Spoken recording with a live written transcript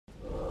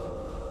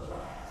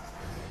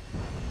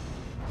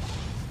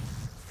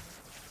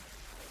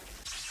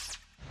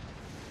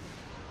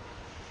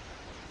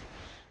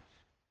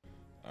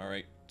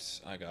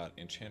Alright, I got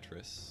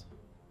Enchantress.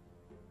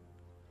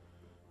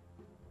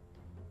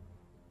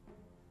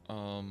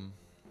 Oh.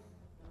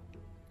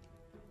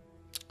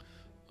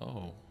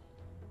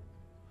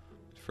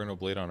 Inferno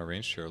Blade on a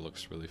range chair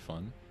looks really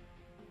fun.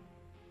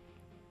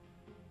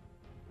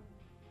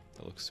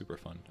 That looks super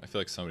fun. I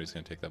feel like somebody's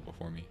going to take that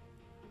before me.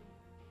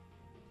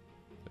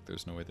 Like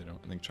there's no way they don't.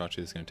 I think Chachi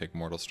is going to take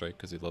Mortal Strike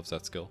because he loves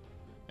that skill.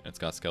 And it's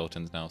got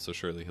skeletons now, so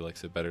surely he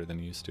likes it better than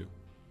he used to.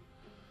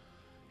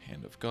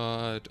 Hand of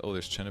God. Oh,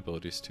 there's Chen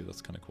abilities too.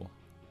 That's kind of cool.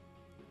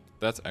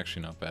 That's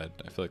actually not bad.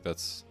 I feel like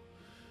that's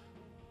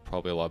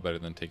probably a lot better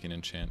than taking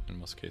Enchant in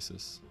most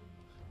cases.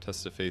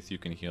 Test of Faith you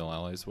can heal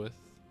allies with.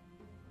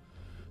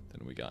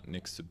 Then we got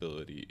Nyx's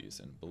abilities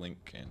and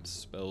Blink and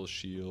Spell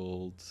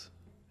Shield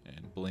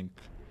and Blink.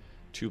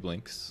 2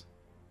 blinks.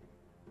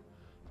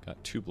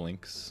 Got 2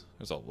 blinks.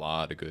 There's a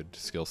lot of good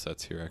skill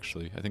sets here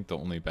actually. I think the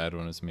only bad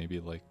one is maybe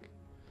like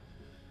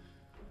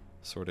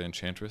sort of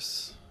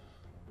Enchantress.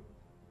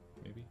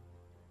 Maybe.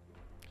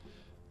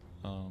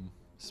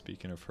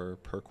 Speaking of her,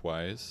 perk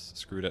wise,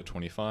 screwed at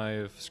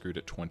 25, screwed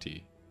at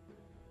 20.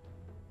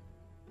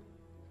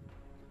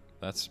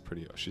 That's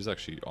pretty. She's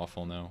actually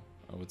awful now,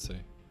 I would say.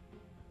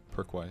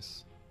 Perk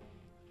wise.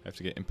 I have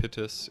to get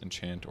Impetus,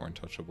 Enchant, or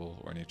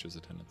Untouchable, or Nature's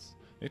Attendance.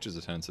 Nature's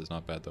Attendance is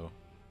not bad though.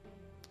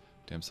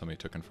 Damn, somebody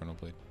took Infernal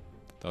Blade.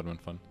 That would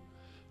have been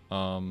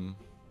fun.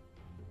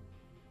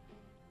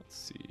 Let's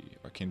see.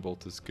 Arcane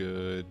Bolt is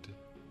good.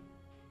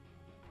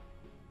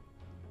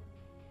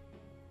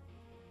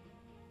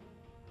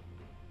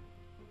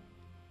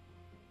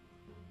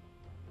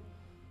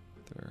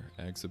 There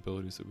are Ag's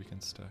abilities that we can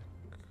stack.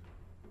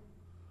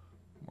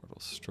 Mortal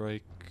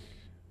Strike.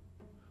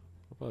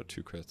 What about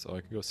 2 crits? Oh, I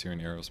could go Searing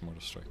Arrows,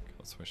 Mortal Strike.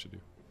 That's what I should do.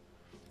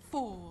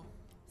 4,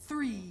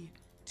 3,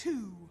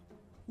 2,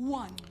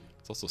 1.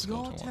 It's also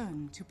Skeleton Your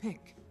turn to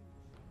pick.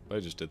 But I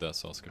just did that,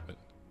 so I'll skip it.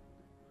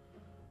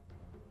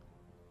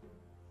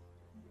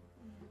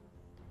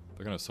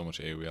 They're gonna have so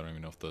much AoE, I don't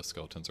even know if the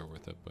skeletons are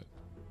worth it, but...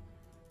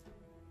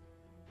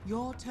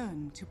 Your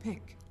turn to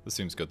pick. This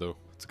seems good though.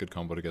 It's a good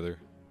combo together.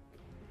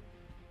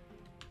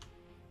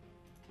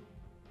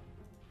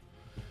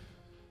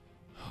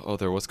 Oh,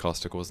 there was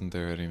Caustic, wasn't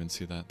there? I didn't even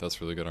see that.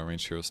 That's really good on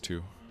ranged heroes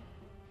too.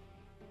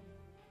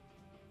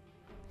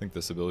 I think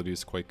this ability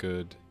is quite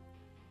good.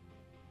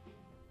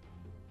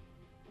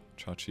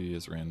 Chachi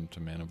is ran to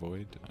Mana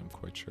Void, I'm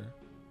quite sure.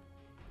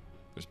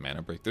 There's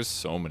Mana Break. There's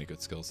so many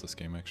good skills this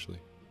game, actually.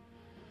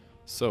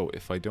 So,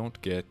 if I don't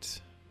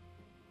get...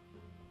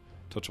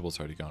 Touchable's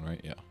already gone,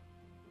 right? Yeah.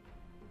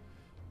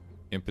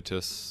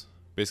 Impetus.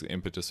 Basically,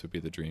 Impetus would be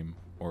the dream.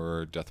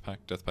 Or Death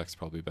Pact. Death Pact's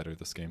probably better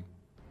this game.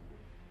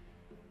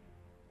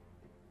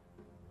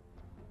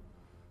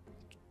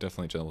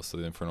 Definitely jealous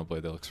of the Infernal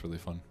Blade. That looks really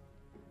fun.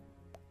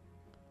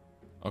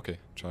 Okay,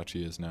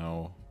 Chachi is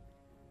now...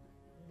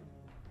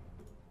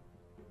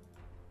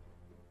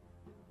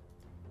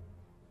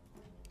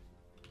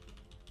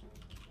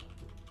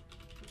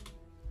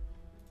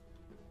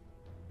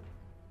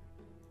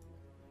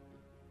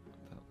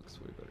 That looks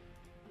way better.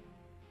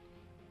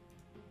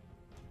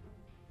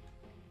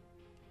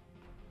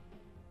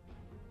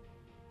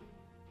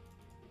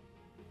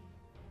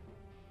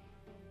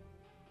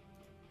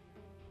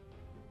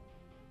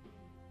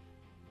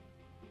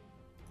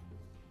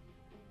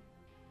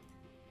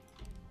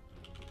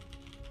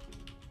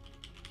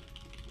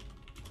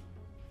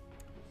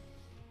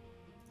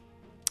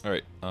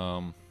 Alright,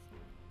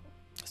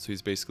 so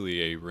he's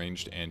basically a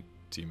ranged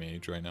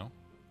anti-mage right now.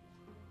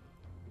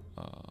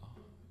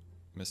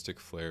 Mystic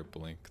Flare,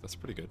 Blink, that's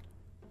pretty good.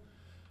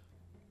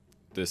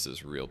 This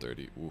is real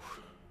dirty, oof.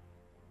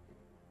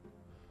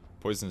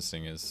 Poison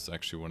Sting is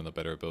actually one of the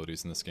better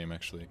abilities in this game,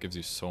 actually. It gives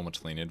you so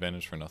much lane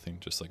advantage for nothing,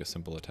 just like a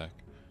simple attack.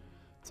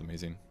 It's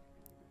amazing.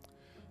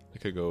 I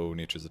could go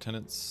Nature's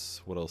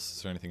Attendance. What else?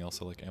 Is there anything else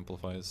that like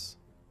amplifies?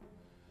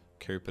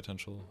 Carry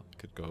potential? I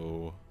could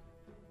go...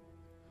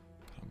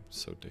 I'm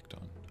so dicked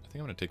on. I think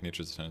I'm gonna take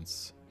Nature's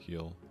Attendance,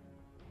 heal.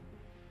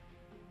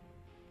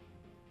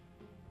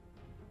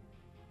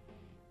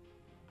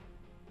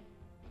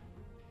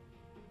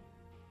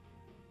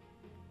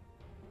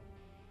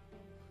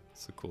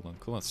 It's a cooldown.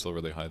 Cooldown's still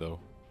really high though.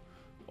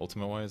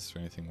 Ultimate wise, is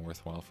there anything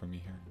worthwhile for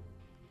me here?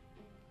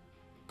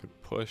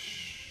 Could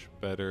push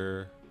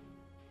better.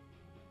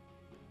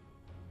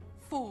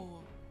 4,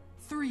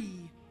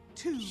 3,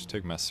 2. Just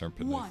take Mass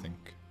Serpent, 1. I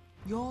think.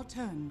 Your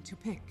turn to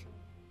pick.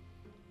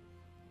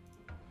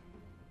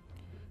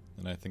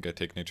 And I think I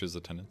take Nature's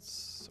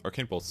Attendance.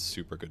 Arcane Bolt's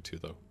super good too,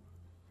 though.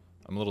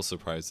 I'm a little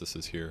surprised this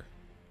is here.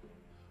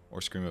 Or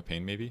Scream of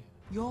Pain, maybe?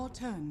 Your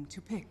turn to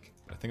pick.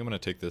 I think I'm going to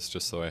take this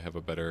just so I have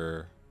a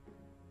better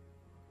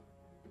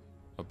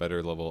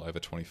level. I have a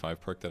 25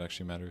 perk that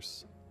actually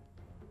matters.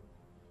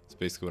 It's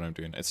basically what I'm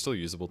doing. It's still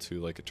usable too,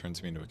 like it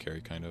turns me into a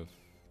carry, kind of.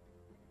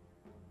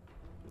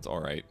 It's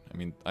alright. I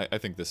mean, I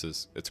think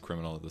it's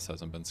criminal that this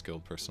hasn't been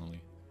skilled,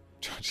 personally.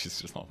 She's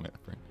just all mana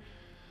burn.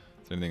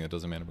 Anything that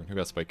doesn't mana burn. Who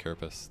got Spike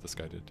Carapace? This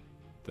guy did.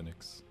 The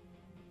Nyx.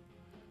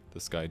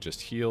 This guy just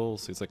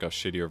heals. He's like a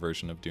shittier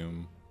version of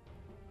Doom.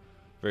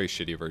 Very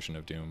shitty version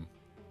of Doom.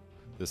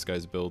 This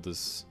guy's build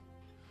is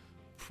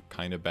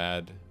kind of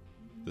bad.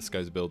 This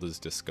guy's build is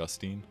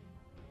disgusting.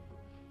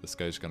 This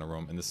guy's gonna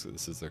roam, and this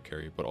is their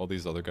carry. But all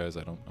these other guys,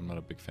 I'm not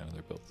a big fan of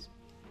their builds.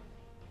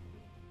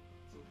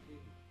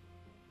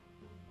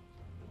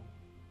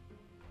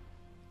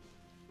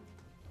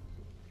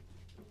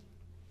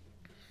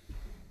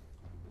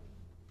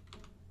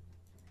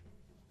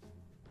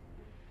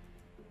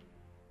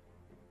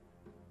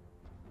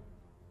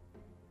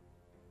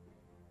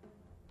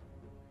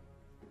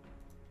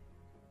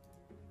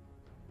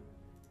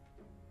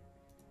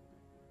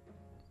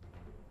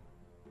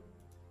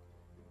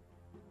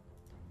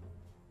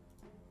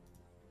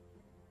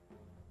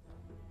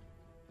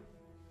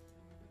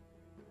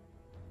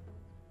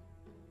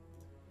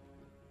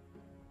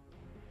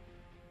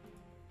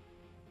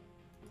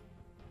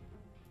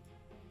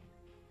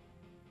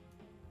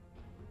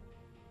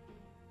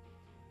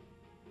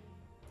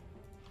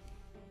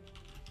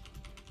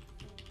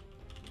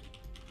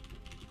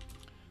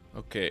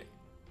 Okay,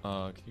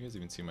 can you guys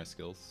even see my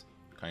skills?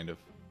 Kind of.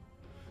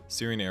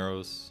 Searing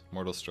Arrows,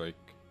 Mortal Strike,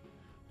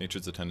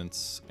 Nature's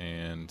Attendance,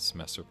 and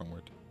Smash Serpent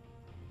Word.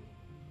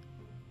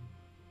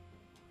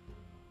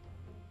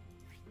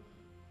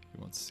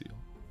 He wants Seal.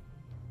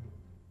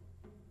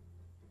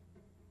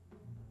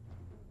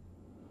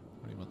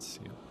 What do you want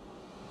Seal?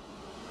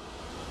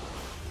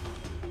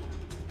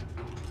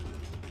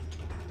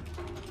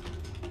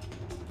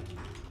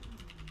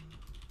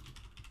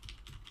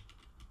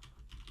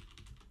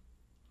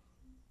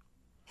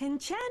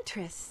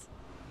 Enchantress.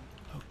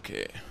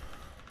 Okay.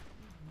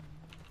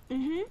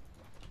 Mm-hmm.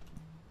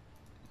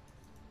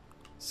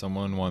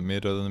 Someone want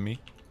mid other than me?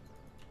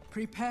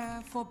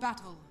 Prepare for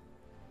battle.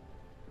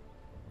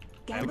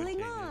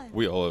 Gambling on.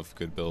 We all have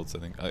good builds, I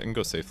think. I can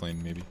go safe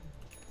lane maybe.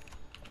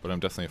 But I'm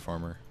definitely a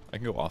farmer. I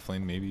can go off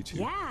lane maybe too.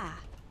 Yeah. I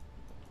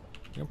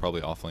think I'm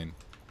probably off lane.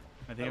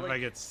 I think if I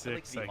get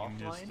 6, the I can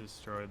just offline.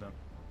 destroy them.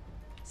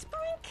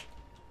 Sprink.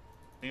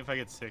 I think if I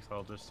get 6,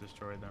 I'll just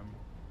destroy them.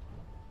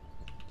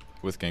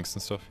 With ganks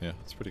and stuff? Yeah,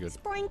 it's pretty good.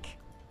 Sprink.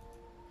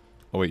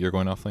 Oh wait, you're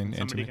going off lane?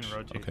 Somebody Anti-mage? can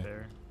rotate Okay.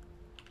 there.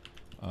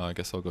 I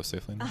guess I'll go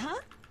safe lane. then. Uh-huh.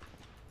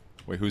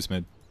 Wait, who's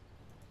mid?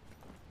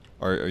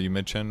 Are you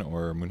mid Chen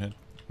or Moonhead?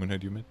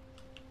 Moonhead, you mid?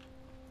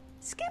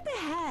 Skip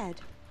ahead.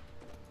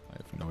 I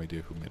have no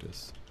idea who mid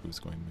is. Who's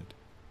going mid?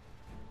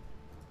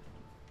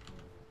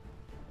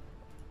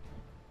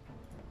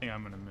 I think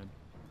I'm gonna mid.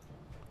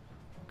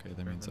 Okay,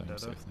 that means I'm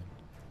Vendetta. safe lane.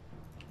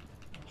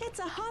 It's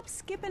a hop,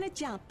 skip, and a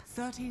jump.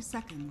 30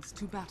 seconds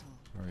to battle.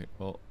 Alright,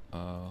 well,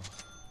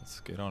 let's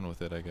get on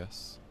with it, I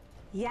guess.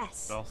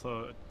 Yes. But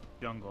also,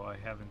 jungle, I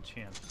have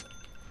enchant.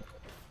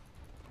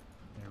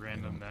 A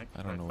random deck.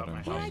 I don't know what thought I'm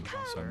my Here I doing, house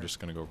was so I'm better. just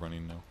gonna go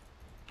running now.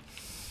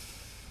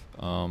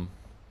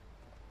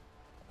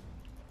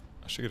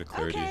 I should get a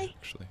clarity, Okay.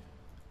 actually.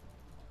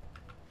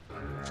 You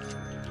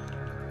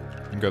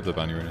can grab the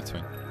bounty rune, it's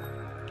fine.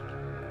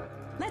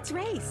 Let's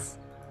race.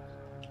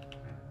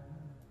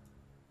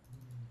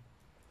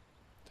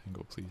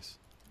 Tango, please.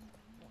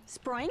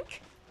 Sprink.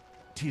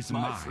 Tis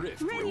mine.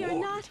 Ready or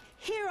not,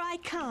 here I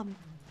come.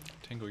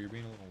 Tango, you're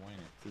being a little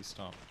whiner. Please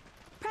stop.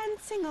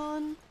 Prancing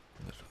on.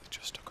 Literally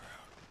just took her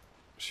out.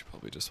 She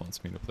probably just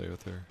wants me to play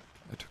with her.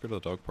 I took her to the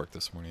dog park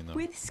this morning, though.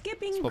 With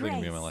skipping It's probably grace.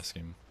 gonna be my last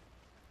game.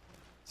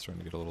 It's starting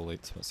to get a little late.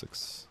 It's about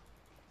 6.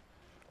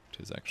 It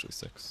is actually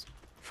 6.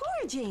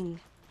 Foraging.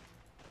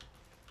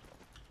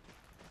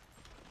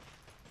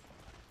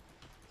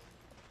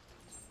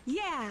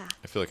 Yeah.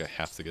 I feel like I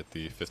have to get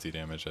the 50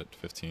 damage at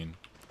 15.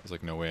 There's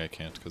like no way I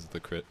can't because of the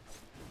crit.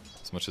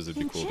 As much as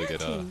it'd be cool to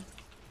get Enchanting.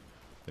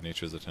 the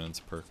Nature's Attendance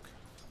perk.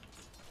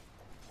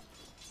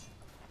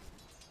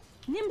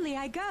 Nimbly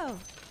I go.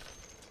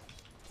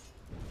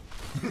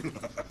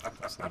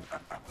 So,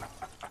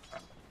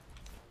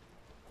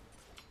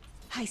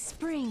 I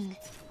spring.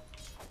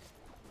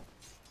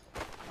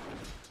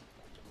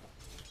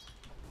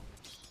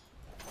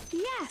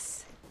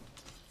 Yes.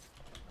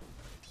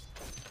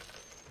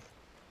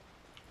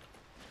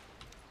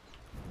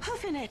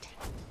 Hoofing it.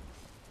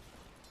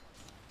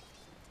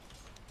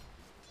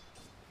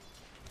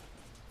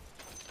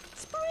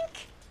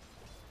 Sprink.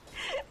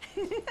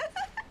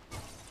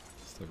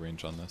 what's the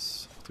range on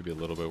this? I have to be a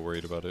little bit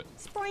worried about it.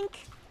 Sprink.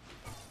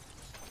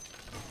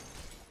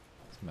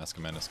 It's a Mask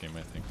of Madness game,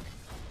 I think.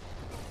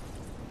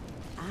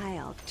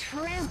 I'll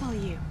trample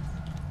you.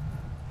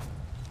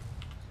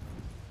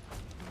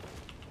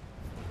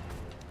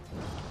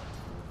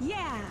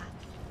 Yeah.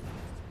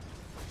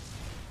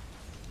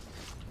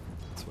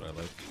 That's what I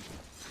like.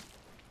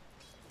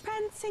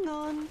 Prancing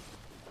on.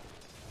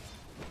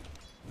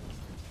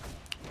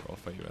 I'll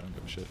fight you, I don't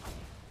give a shit.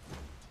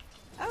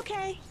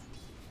 Okay.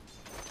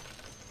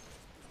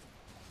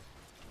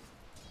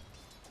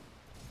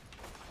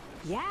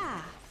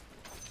 Yeah.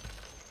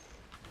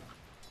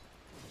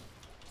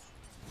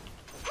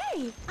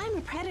 Hey, I'm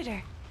a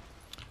predator.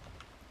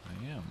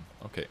 I am.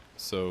 Okay,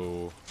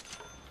 so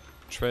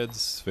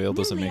Treads, Veil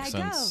doesn't Nimbly make I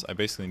sense. go. I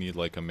basically need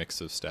like a mix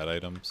of stat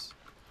items.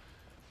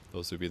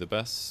 Those would be the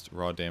best.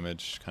 Raw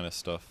damage kind of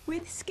stuff.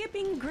 With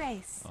skipping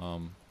grace. I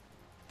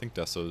think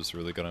Deso's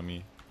really good on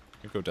me.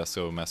 I could go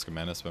Desto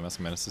Mascomanus, but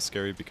Mascomanus is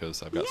scary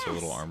because I've got so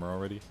little Yes. armor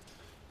already.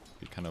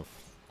 Be kind of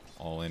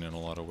all in a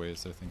lot of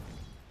ways, I think.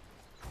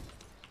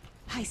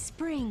 High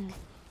spring.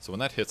 So when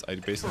that hits, I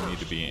basically need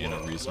to be in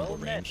a reasonable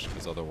range,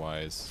 because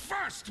otherwise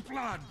First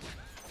blood.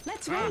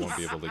 Let's I race. won't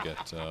be able to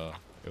get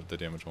if the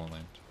damage won't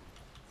land.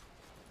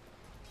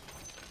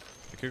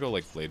 I could go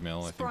like Blade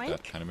Mail, I think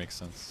that Sprink? kind of makes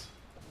sense.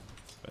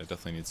 But I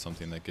definitely need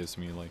something that gives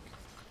me like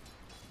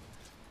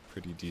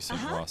pretty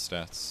decent raw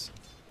stats.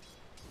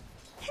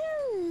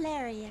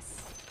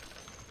 Hilarious.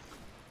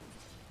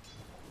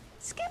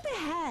 Skip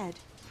ahead.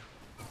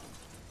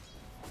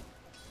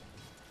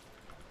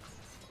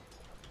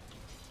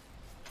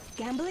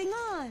 Gambling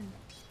on.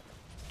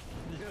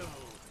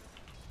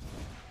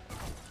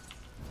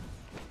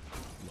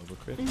 Love a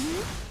crit.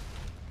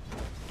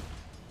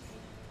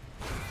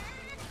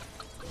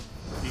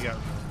 You got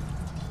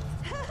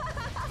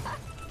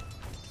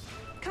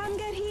Come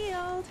get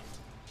healed.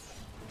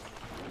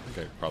 I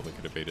think I probably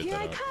could have baited Here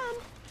that I out, come.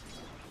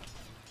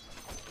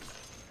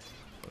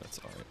 but that's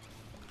alright.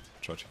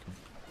 Chachi, come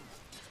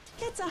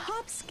here. It's a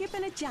hop, skip,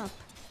 and a jump.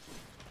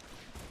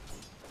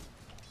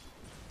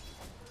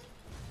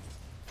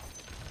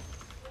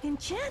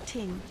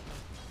 Enchanting.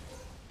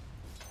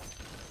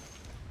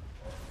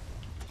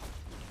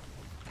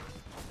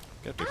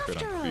 Get the crit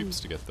After on 'em. creeps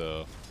to get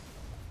the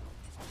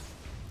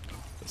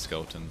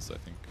skeletons, I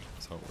think.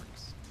 That's how it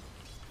works.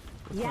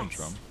 With one Yes.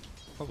 drum.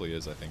 Probably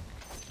is, I think.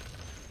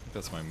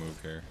 That's my move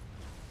here.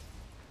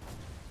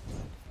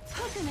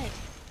 Hoofing it.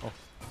 Oh.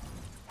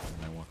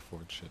 And I walk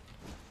forward, shit.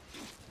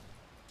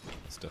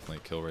 It's definitely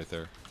a kill right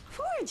there.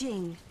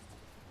 Foraging.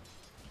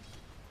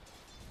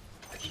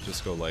 Should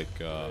just go like,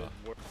 There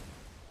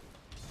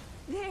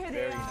they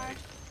Very are. nice.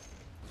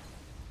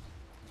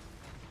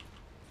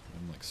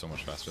 I'm like so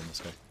much faster than this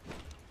guy.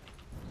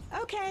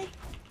 Okay.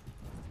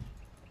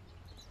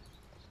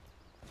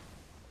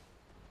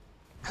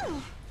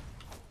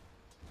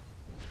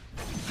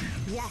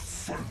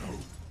 Yes.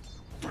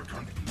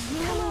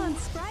 Come on,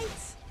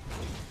 sprites.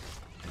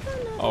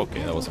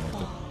 Okay, that wasn't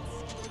worth it.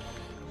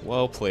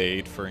 Well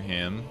played for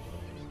him.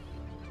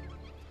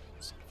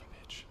 Son of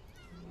a bitch.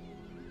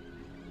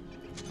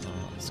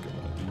 Let's go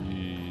with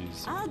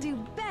these. I'll do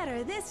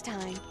better this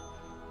time.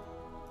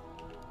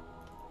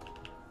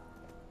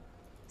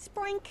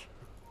 Sprink.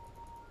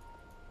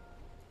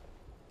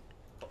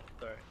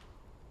 Sorry.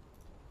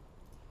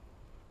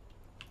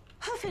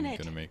 Hoofing I'm it.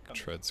 gonna make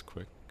treads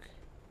quick.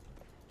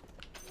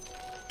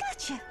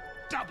 Gotcha.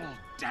 Double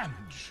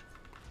damage.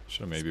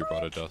 Should have maybe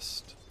brought a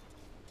dust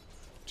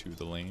to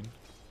the lane.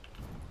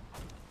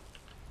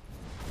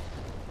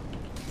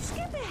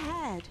 Skip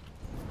ahead.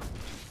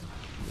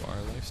 You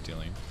are life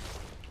stealing.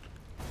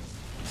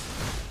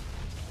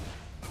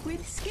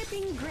 With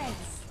skipping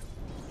grace.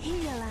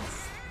 Heal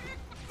us.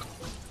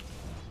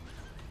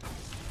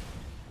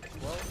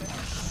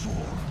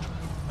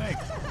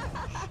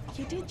 Thanks.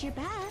 You did your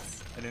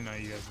best. I didn't know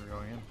you guys were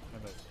going in. I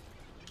bet.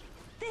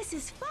 This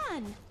is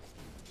fun.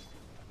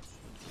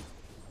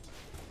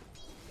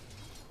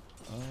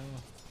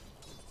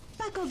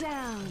 Buckle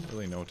down. Don't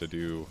really know what to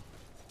do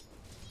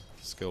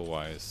skill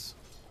wise.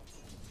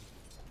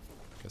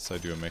 Guess I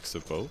do a mix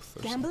of both.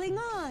 Or something. Gambling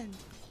on.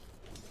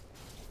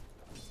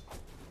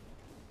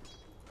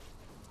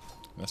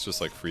 That's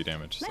just like free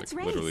damage. It's Let's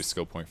like literally race.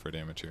 skill point for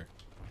damage here.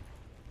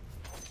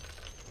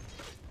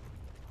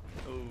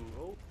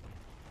 Oh.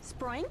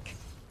 Sprink.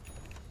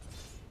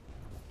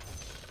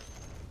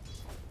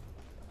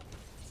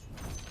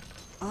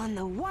 On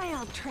the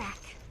wild track.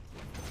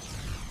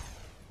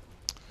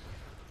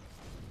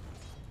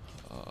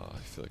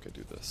 I feel like I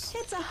do this.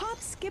 It's a hop,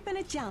 skip, and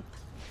a jump.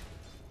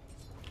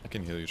 I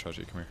can heal you,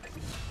 Chachi. Come here.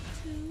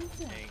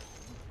 Thanks.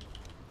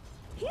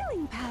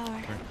 Healing power.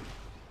 Come here.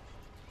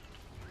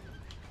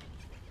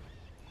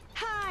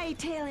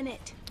 Hightailing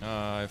it.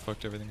 I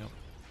fucked everything up.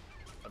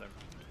 Whatever.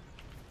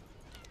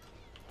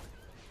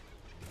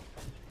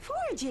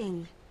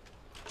 Foraging.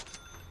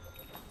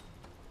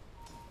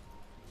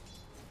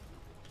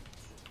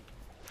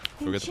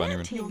 Go get the bunny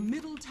Enchanting. Your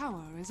middle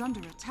tower is under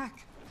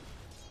attack.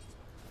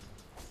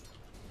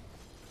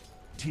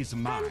 'Tis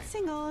mine.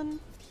 Prancing on.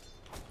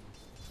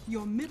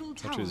 Your middle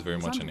tower Chachi is very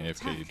is much an under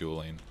AFK attack. dual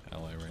lane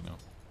ally right now.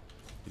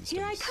 These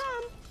Here I days.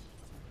 come.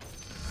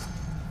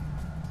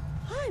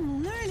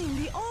 I'm learning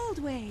the old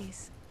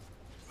ways.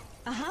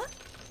 Uh-huh.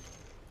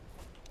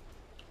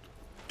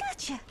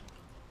 Gotcha.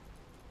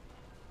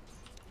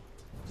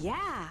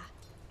 Yeah.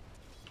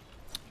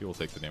 He will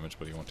take the damage,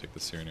 but he won't take the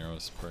Searing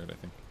Arrows part, I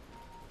think.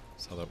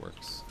 That's how that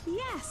works.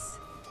 Yes.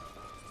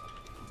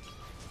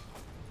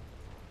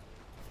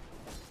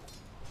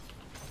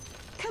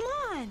 Come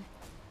on.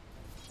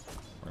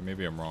 Or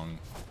maybe I'm wrong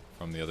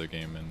from the other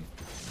game and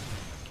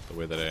the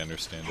way that I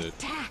understand it.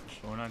 Attack.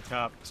 Going on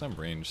top. Because I'm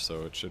ranged,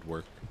 so it should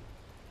work.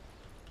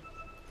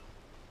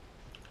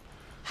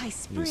 High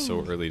spring. He's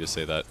so early to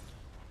say that.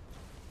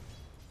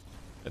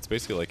 It's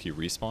basically like he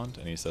respawned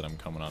and he said, I'm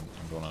going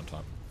on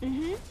top.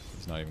 Mm-hmm.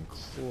 He's not even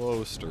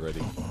close to ready.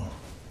 How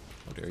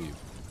dare you?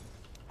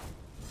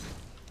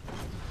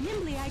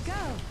 Nimbly I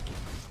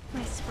go.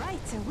 My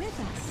sprites are with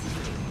us.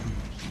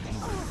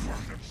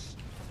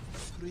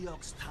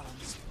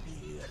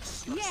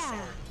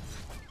 Yeah.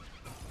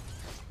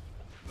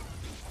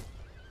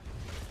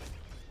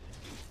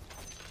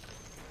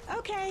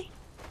 Okay.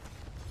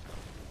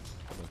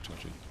 Hello,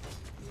 Choji.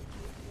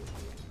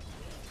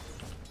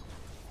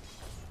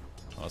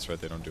 Oh, that's right,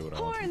 they don't do what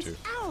I want them Horns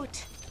to. out.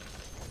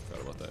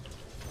 Forgot about that.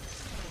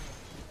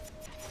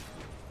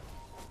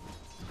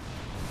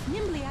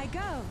 Nimbly I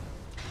go.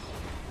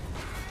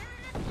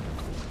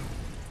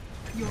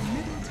 Your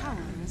middle tower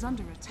is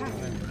under attack.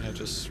 Yeah,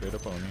 just straight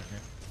up on me here.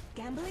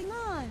 Gambling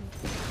on.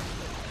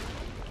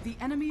 The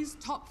enemy's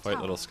top Fight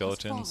tower little has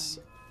skeletons.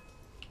 fallen.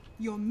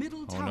 Your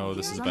middle Oh tower no,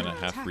 this is has been a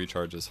under half attack.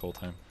 recharge this whole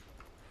time.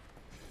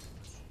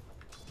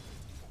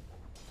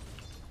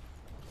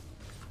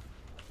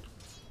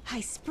 I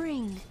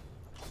spring.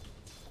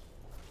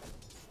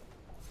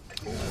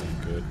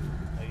 Good.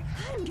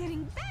 I'm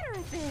getting better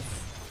at this.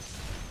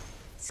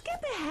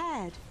 Skip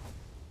ahead.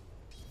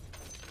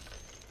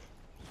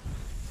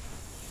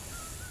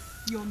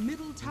 Your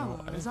middle tower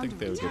I is didn't under think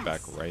they would attack.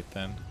 get back right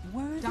then.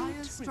 Worthy Dire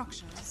tribute.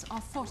 structures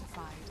are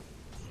fortified.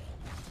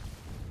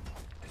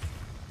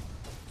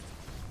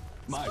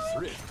 My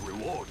thrift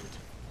rewarded.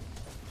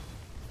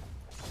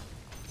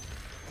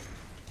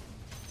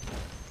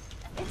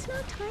 It's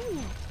not time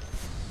yet.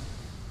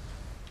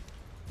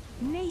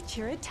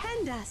 Nature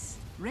attend us.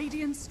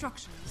 Radiant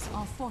structures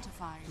are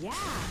fortified. Yeah.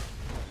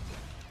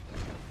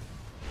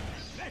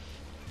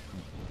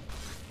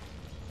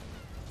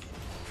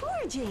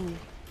 Forging.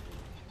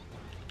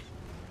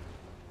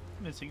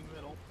 Missing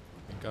middle.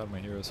 Thank God my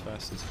hero's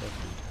fast as fuck.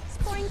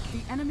 Spoink.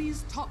 The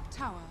enemy's top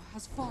tower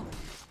has fallen.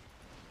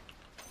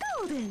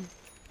 Golden.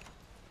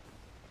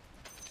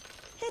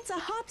 It's a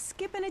hop,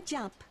 skip, and a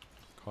jump.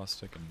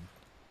 Caustic and...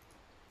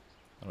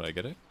 How did I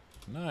get it?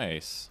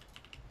 Nice.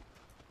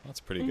 That's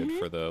pretty good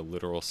for the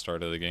literal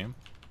start of the game.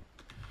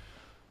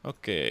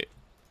 Okay.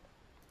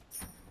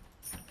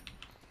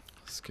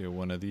 Let's get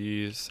one of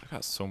these. I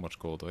got so much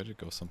gold. I did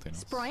go something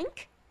else.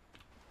 Spoink.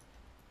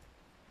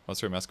 Oh,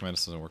 sorry, Mask of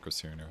Madness doesn't work with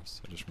Searing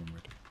Arrows. I just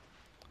remembered.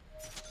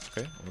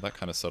 Okay, well that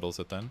kind of settles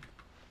it then.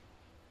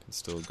 Can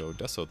still go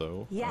Deso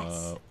though.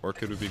 Yes.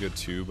 Orchid would be good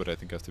too, but I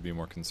think I have to be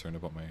more concerned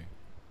about my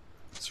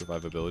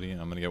survivability.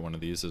 I'm gonna get one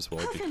of these as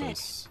well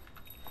because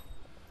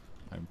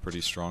I'm pretty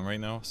strong right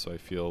now, so I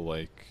feel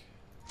like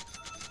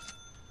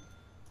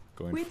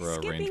going With for a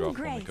skipping raindrop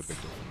will make a grace. big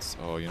difference.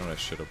 Oh, you know what I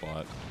should have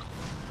bought?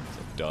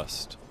 Some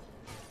dust.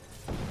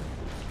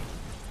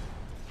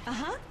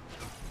 Uh-huh.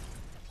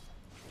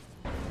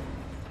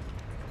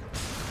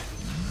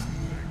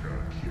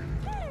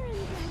 Better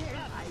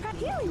and better.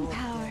 Healing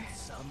power.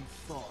 Some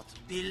thought,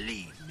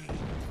 believe me.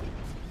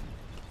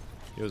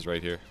 He was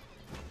right here.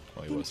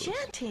 Well, he was.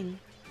 Enchanting.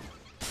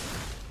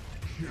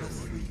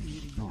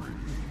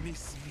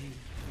 Miss me.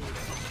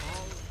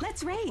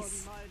 Let's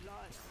race.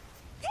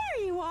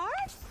 There you are.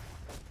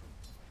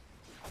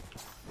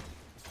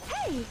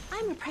 Hey,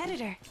 I'm a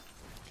predator.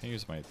 Can I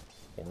use my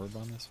orb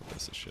on this? What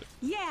is this shit?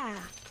 Yeah.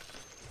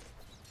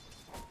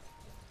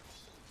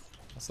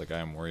 That's the guy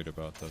I'm worried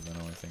about though, then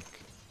I think.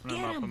 When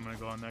I'm Get up, him. I'm gonna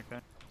go on that guy.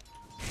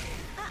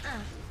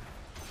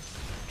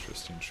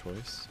 Interesting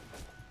choice.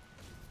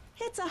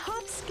 It's a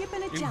hop, skip,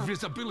 and a jump.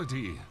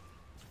 Invisibility.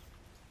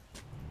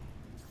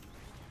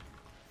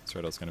 That's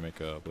right, I was gonna make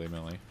a blade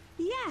melee.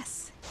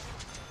 Yes.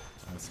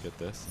 Let's get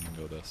this and then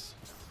go this.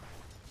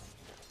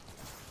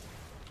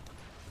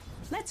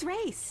 Let's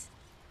race.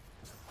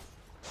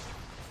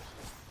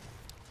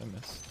 I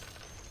missed.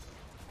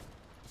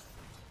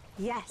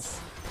 Yes.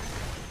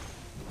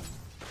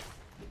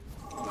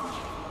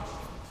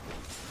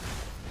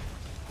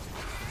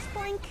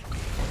 Spoink.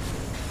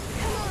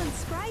 Come on,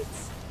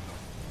 sprites.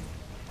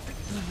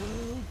 The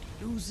world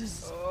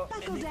loses.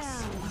 Buckle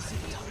down.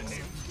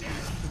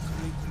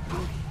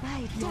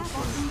 Right, Your death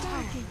bottom is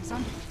tower darkened. is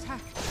under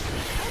attack.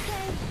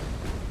 Okay.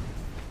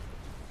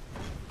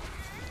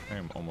 I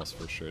am almost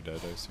for sure dead,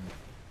 I assume.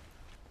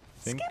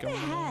 Think Skip I'm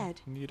gonna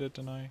ahead. need a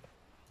deny.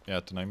 Yeah,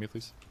 deny me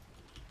please.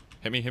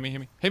 Hit me, hit me, hit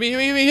me. Hit me, hit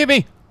me, hit me, hit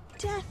me!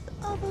 Death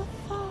of a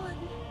fawn.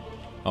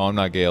 Oh, I'm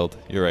not Galed.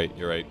 You're right,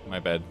 you're right. My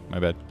bad, my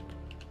bad.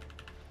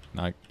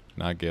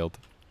 Not Galed.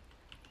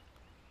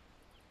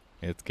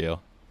 It's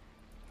Gale.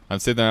 I'm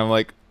sitting there, I'm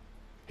like,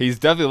 he's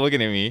definitely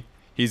looking at me.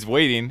 He's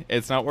waiting.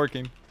 It's not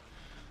working.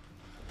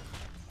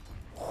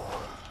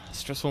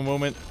 Stressful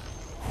moment.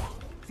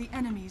 The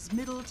enemy's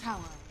middle tower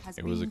has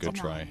It been was a good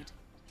try. denied.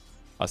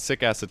 A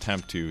sick ass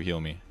attempt to heal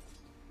me.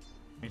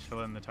 Thanks for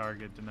letting the tower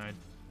get denied.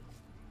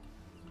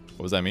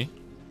 What was that, me?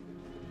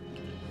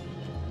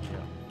 Yeah.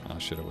 Oh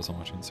shit, I wasn't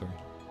watching, sorry.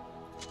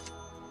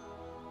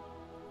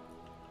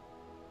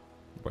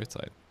 Bright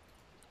side.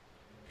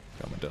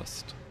 Got my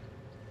dust.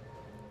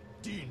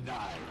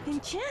 Denied.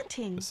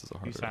 Enchanting. This is a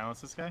Can you harder.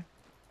 silence this guy?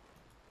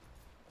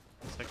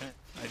 A second.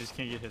 I just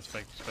can't get his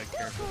spike Go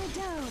careful. for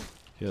a doe.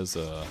 He has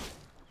a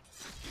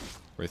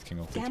Wraith King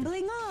ulti too.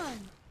 Gambling on.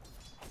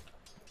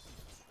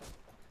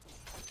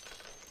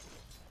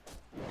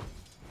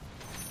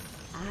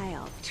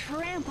 I'll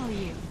trample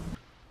you.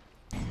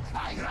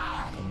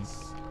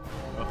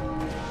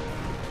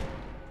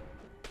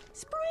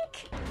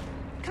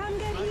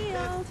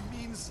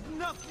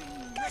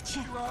 Nothing. Gotcha.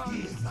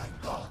 Hear my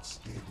thoughts,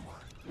 dead one.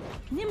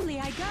 Nimbly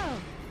I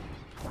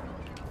go.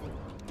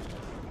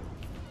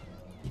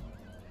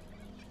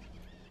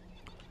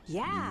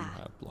 Yeah. You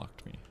have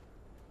blocked me.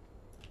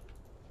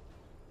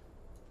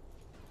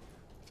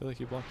 I feel like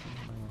you blocked me.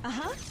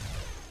 Uh-huh.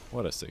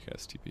 What a sick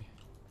ass TP.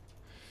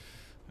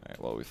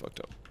 Alright, well, we fucked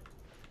up.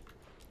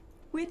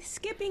 With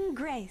skipping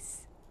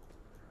grace.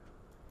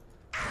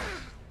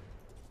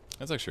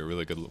 That's actually a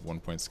really good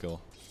 1-point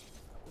skill.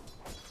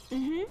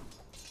 Mm-hmm.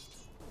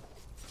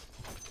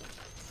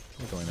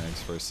 I think going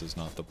eggs first is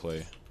not the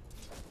play.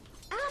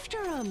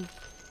 After him.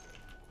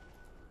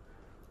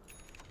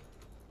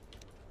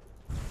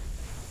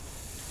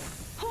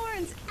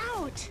 Horns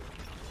out.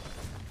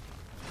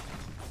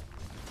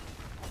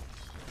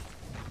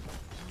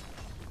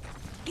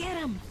 Get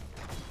him.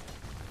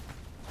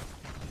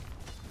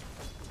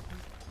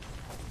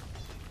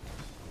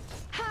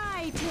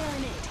 High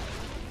turn it.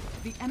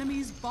 The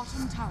enemy's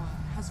bottom tower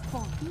has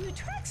fallen. New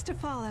tracks to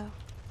follow.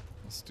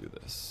 Let's do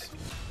this.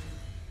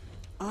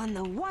 On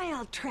the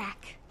wild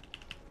track.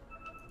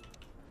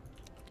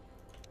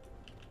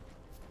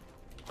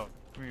 Oh,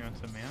 we're on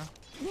some mana.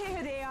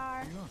 There they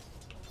are. Where you going?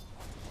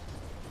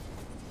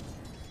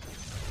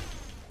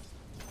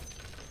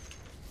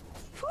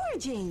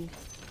 Forging.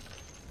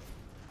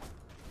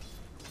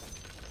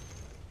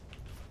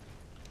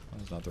 That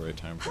was not the right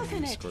time for me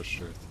Huffing to it.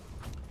 scorched earth.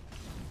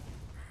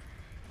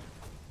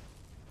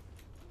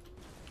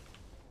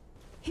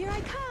 Here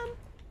I come.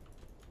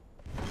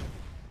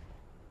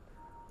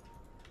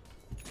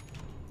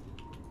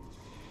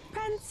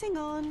 Prancing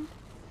on.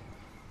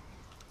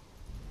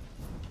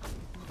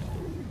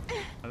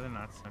 How did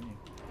not stun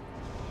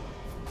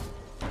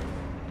you?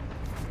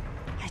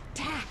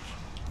 Attack.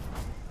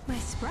 My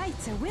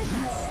sprites are with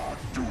us.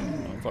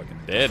 I'm fucking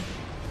dead.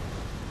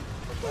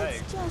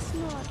 It's just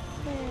not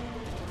fair.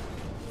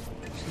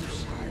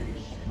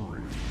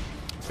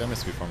 This guy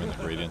must be farming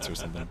like radiance or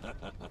something.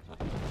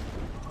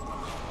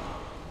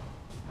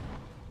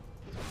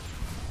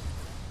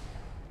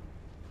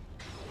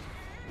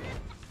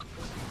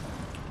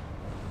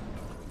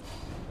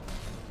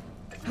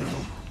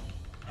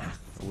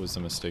 It was a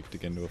mistake to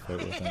get into a fight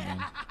with that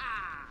man.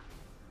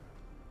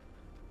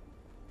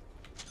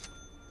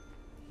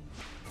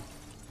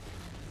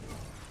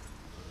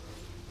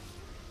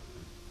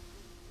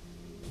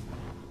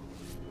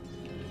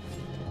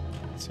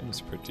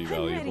 Seems pretty I'm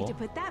ready valuable. to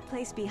put that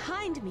place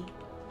behind me.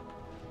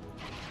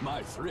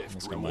 My thrift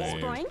Let's get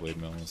reward. my Spoink. blade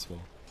mail as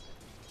well.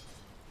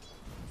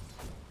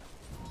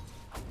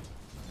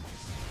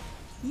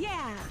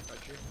 Yeah.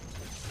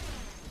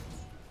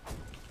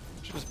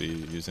 Should just be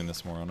using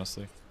this more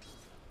honestly.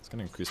 It's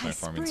gonna increase my A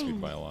farming spring.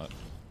 speed by a lot.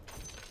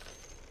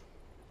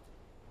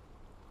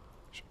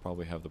 Should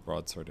probably have the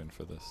broadsword in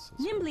for this. As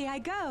well. Nimbly I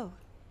go.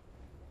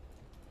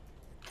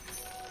 I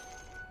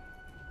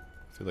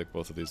feel like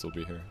both of these will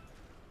be here.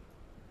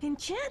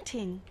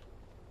 Enchanting.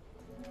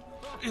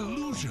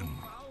 Illusion.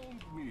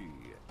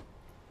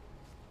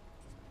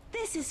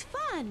 This is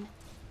fun.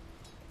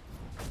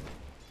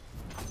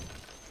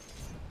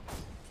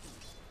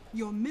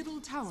 Your middle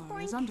tower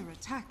is Spoink. under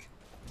attack.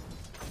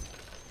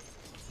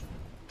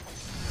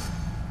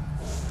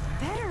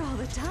 Better all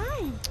the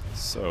time.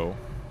 So,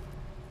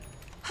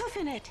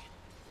 Huffing it.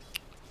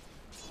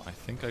 I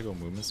think I go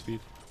movement speed.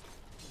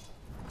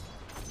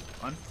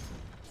 Fun.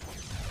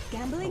 A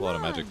Gambling lot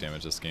of on. magic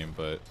damage this game,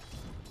 but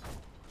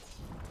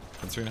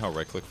considering how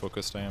right-click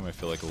focused I am, I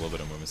feel like a little bit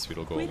of movement speed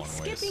will go a With long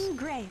skipping ways.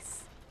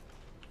 grace.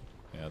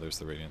 Yeah, there's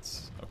the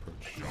radiance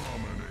approach.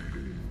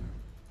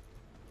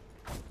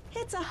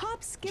 It's a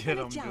hop, skip, Get and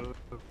a him, jump.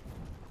 go.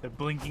 The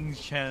blinking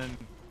Chen.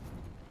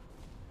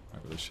 I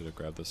really should have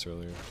grabbed this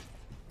earlier.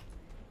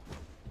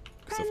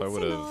 Because if I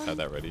would Prancing have on. had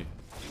that ready,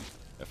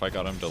 if I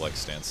got him to like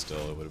stand still,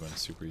 it would have been a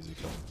super easy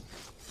kill.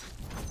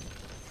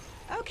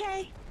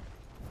 Okay.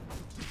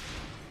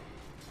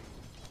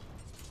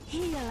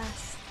 Heal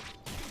us.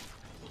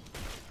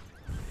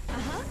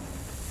 Uh-huh.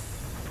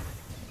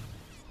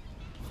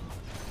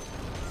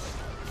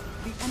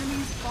 The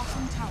enemy's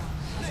bottom tower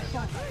has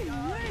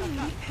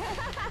fallen.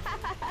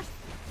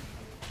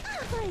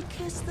 I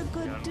kiss the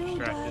good Got him dude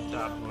distracted,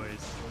 top I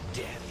boys.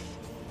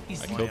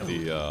 Is I the killed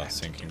the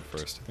sinking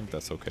first. I think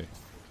that's okay.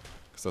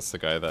 Because that's the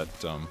guy that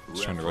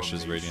is trying to rush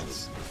his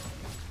radiance.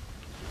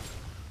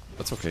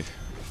 That's okay.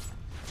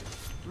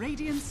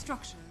 Radiant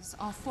structures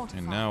are fortified.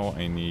 And now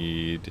I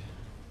need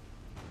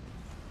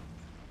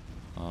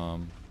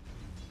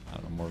I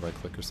don't know, more right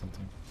click or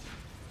something.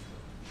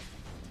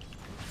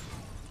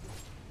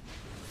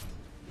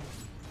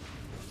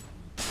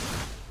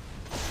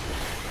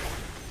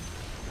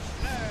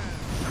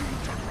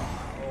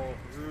 Oh,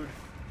 rude.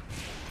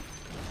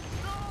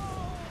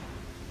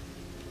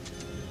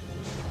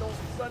 Don't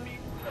stun me.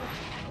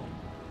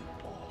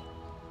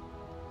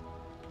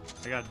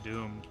 I got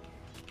doomed.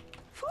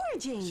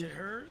 Forging. Shit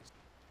hurts.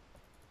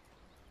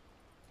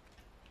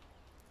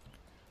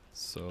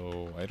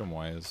 So item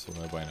wise, what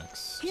do I buy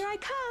next? Here I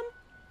come.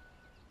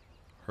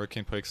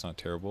 Hurricane Pike's not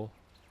terrible.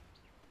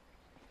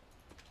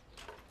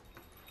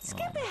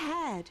 Skip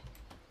ahead.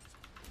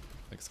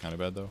 Like it's kind of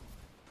bad though.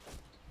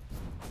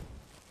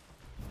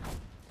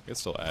 I guess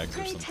still ags or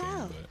Pray something,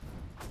 tell.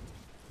 but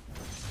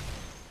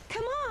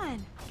Come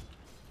on.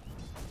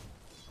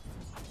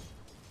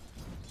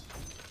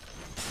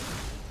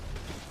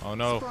 oh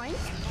no, Sprite.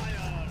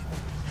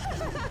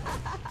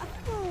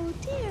 Oh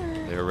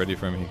dear. they were ready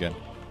for me again.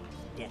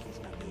 Death is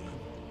not the end.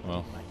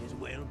 Well, Might as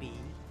well be.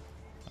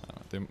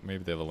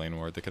 maybe they have a lane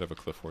ward. They could have a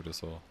cliff ward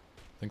as well.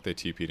 I think they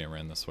TP'd and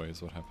ran this way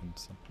is what happened.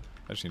 So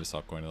I just need to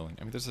stop going to the lane.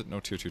 I mean, there's no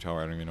tier 2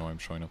 tower. I don't even know why I'm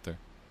showing up there.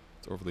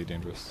 It's overly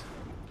dangerous.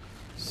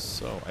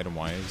 So item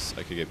wise,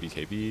 I could get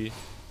BKB.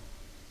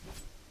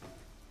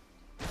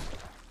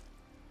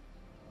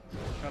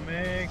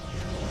 Coming.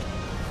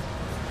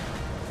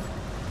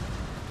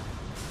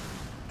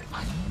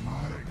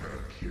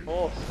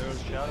 Oh,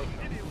 there's Shadow.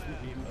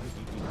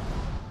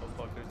 Oh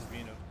fuck, there's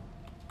Vino.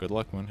 Good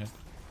luck, Moonhead.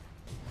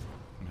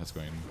 Moonhead's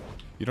going.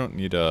 You don't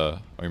need oh,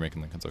 you're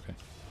making Lincolns, okay.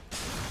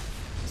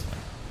 That's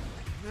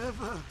fine.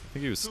 Never. I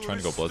think he was trying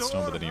to go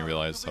Bloodstone, but then he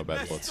realized how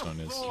bad Bloodstone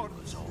is.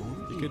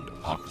 He could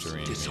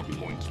Octarine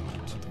maybe. I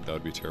think that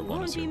would be terrible on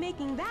Won't his be here.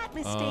 making that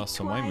mistake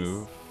So my twice.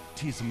 move.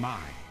 Tis mine.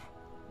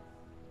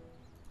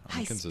 High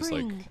Lincolns is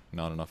like spring.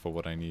 not enough of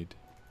what I need.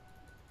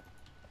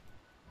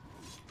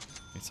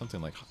 Need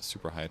something like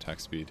super high attack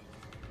speed.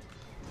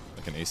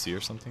 Like an AC or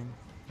something.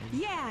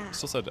 Yeah. I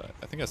still said,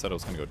 I think I said I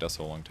was going to go Deso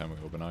a long time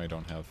ago, but now I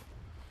don't have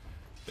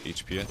the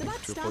HP, I The think,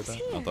 buck to afford stops that.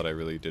 here. Not that I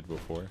really did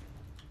before.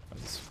 I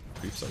just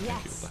creeps up,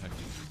 thank you, Yes. what the heck.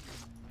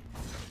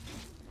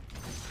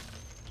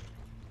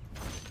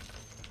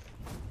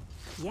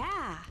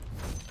 Yeah.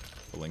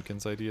 The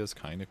Lincoln's idea is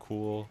kind of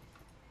cool.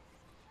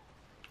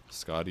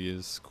 Scotty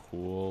is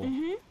cool.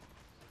 Mm-hmm.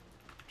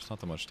 Just not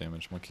that much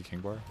damage. Monkey King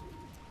Bar?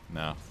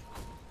 No.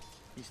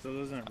 He still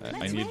doesn't. I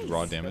Let's need race.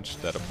 raw damage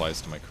that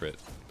applies to my crit,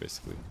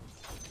 basically.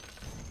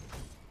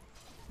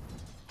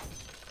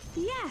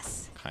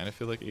 Yes. Kind of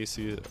feel like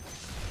AC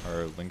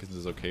or Lincoln's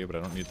is okay, but I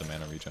don't need the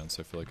mana regen,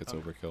 so I feel like it's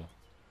overkill.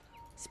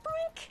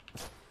 Sprink.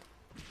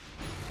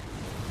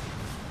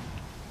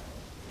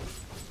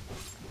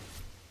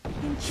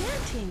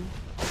 Enchanting.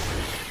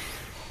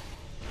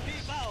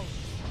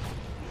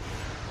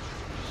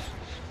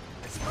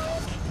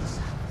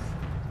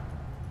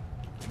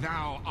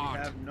 Now I art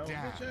have no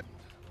damned. vision.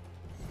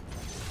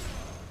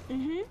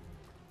 Mm-hmm.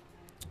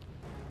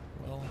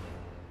 Well,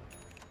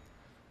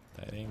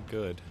 that ain't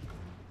good.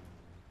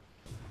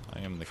 I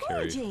am the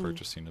carry Foraging.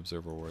 purchasing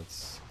observer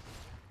worths.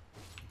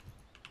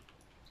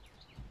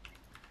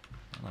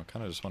 I don't know,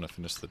 kind of just want to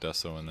finish the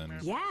Deso and then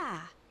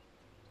Yeah.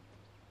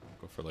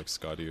 go for like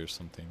Scotty or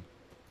something.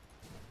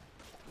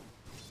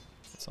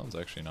 That sounds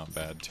actually not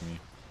bad to me.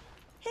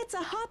 It's a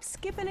hop,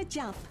 skip, and a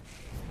jump.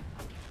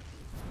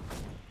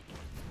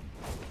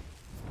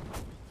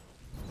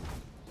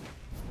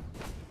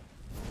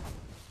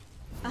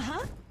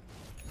 Uh-huh.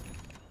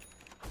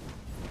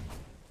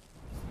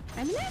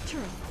 I'm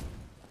natural.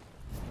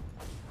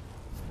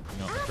 You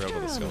know, I forgot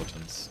about the After 'em.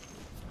 skeletons.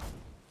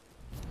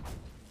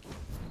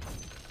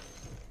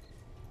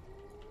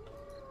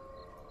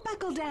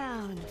 Buckle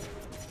down.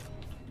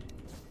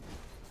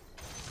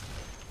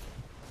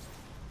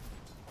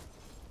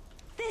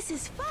 This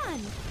is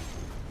fun.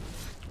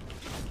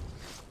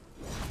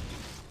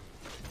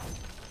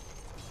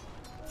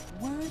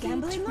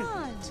 Gambling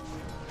on.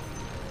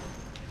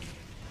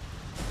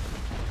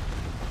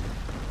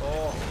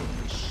 Oh,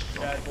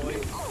 bad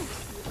boy.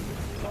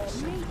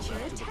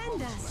 Nature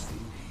attend us.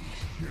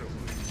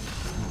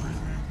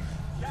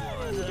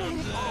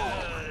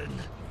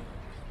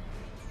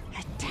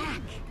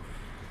 Attack.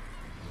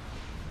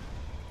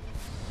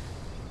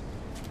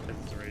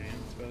 That's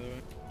Radiance, by the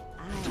way.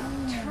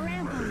 I'll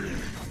trample you.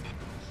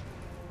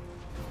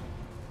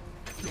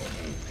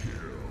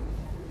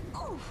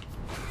 Oh,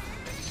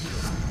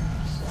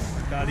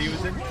 Thought he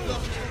was in.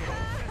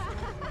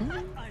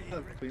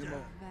 Clean him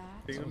up.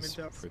 Clean That him was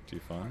into. pretty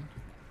fun.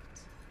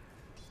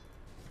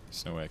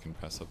 There's no way I can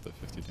pass up the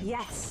 50 damage.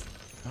 yes.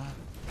 Oh,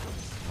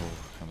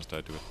 I almost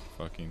died to a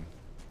fucking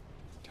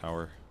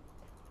tower.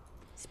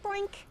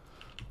 Sprink.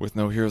 With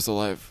no heroes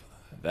alive.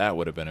 That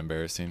would have been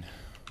embarrassing.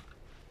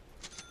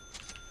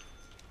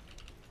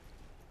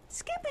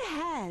 Skip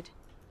ahead.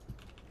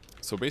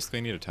 So basically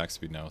I need attack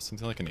speed now.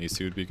 Something like an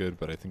AC would be good,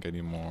 but I think I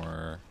need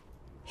more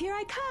Here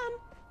I come.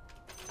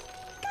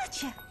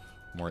 Gotcha.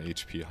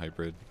 HP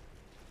hybrid.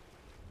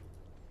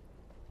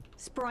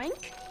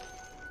 Sprink.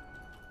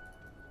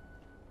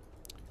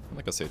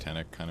 Like a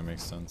satanic kind of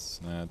makes sense.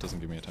 Nah, it doesn't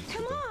give me attack speed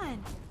Come though.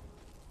 on.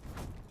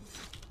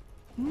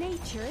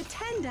 Nature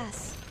attend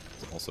us.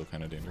 It's also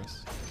kind of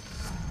dangerous.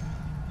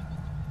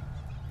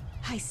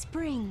 I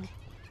spring.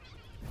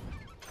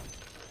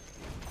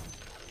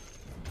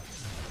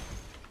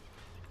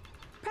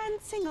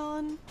 Prancing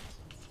on.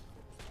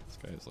 This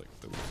guy is like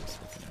the weakest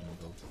looking ammo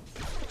build.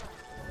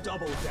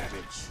 Double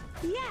damage.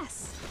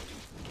 Yes.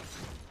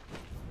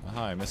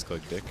 Aha, I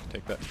misclicked, dick.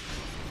 Take that.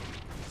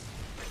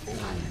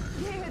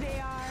 There they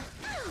are.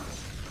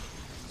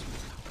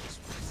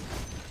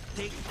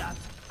 Take that.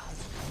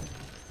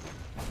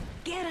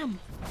 Get him.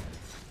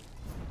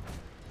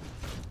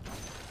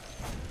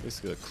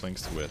 Basically, it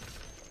clinks with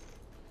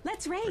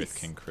Let's Wraith race.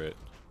 King crit.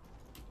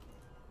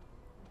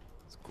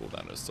 Its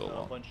cooldown is so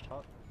long. Bunch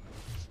top.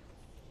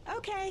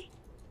 Okay.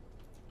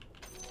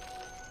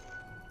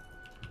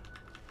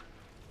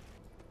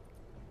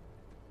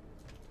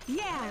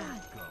 Yeah.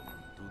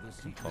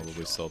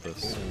 Probably sell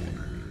this.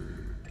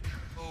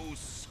 Oh,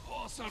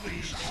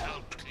 sorcery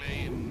shall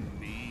claim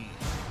me.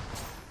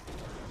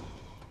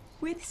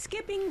 With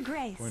skipping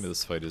grace. Going to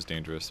this fight is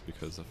dangerous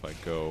because if I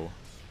go,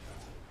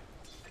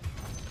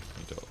 I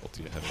need to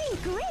ulti ahead. Hey,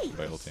 great.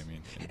 By ulti, I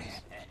mean.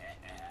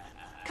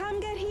 Come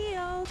get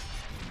healed.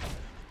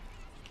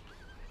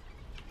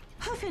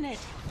 Huffing it.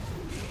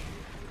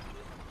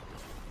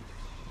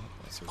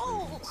 Lots of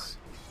Oh. ravens.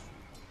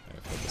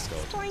 I've had the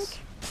skeletons. Boink.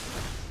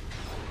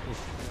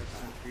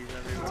 Sentries Oh,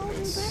 everywhere. we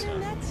better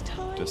next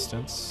time.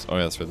 Distance. Oh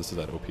yeah, that's right. This is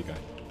that OP guy.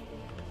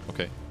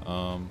 Okay.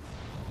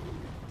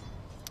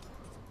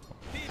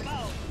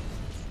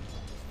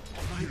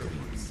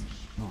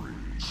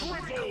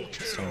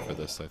 It's time for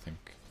this, I think.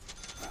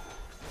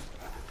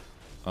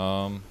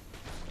 I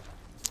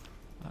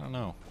don't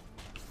know.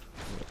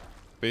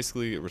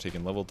 Basically, we're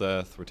taking level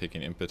death. We're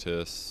taking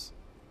impetus.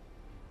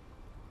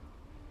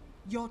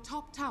 Your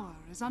top tower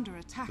is under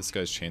attack. This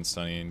guy's chain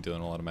stunning,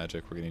 dealing a lot of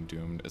magic. We're getting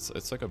doomed.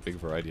 It's like a big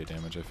variety of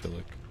damage. I feel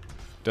like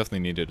definitely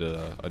needed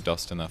a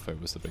dust in that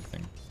fight was the big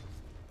thing.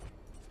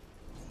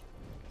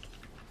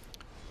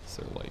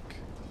 So like,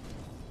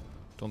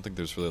 don't think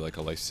there's really like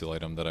a lifesteal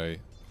item that I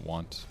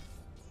want.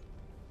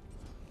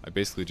 I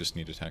basically just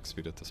need attack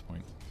speed at this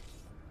point.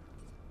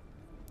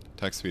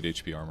 Attack speed,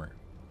 HP, armor.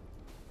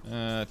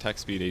 Attack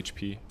speed,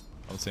 HP.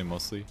 I would say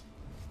mostly.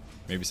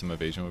 Maybe some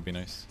evasion would be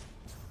nice.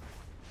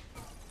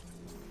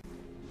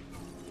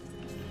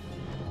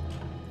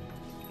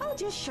 I'll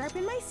just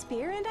sharpen my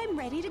spear and I'm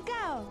ready to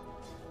go.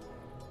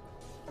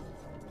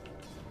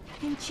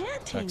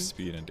 Enchanting. Attack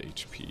speed and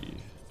HP.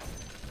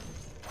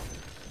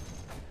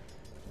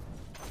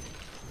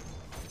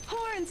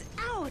 Horns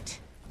out.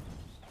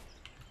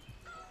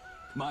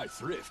 My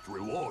thrift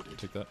rewarded.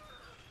 Take that.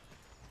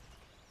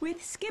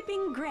 With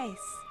skipping grace.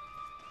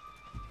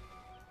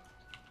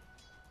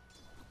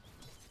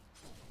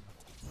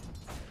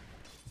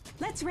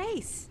 Let's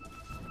race.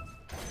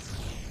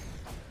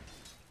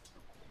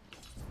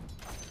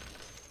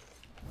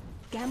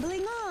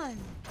 Gambling on. I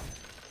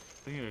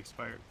think it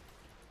expired.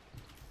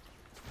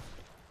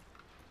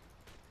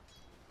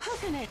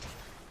 Huffing it.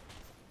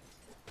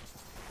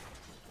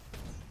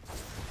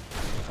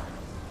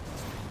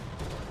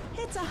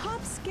 It's a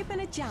hop, skip,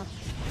 and a jump.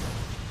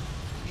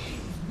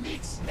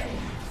 This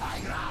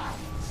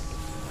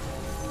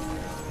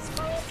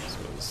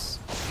was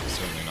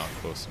certainly not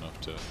close enough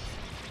to.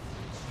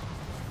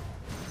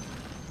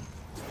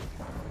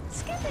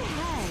 Skip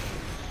ahead.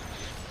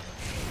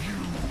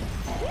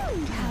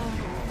 Healing power.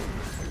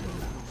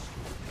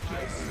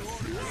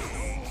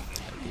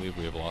 I believe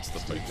we have lost the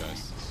fight,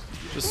 guys.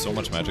 Just so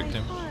much magic,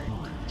 Tim.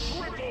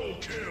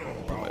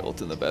 My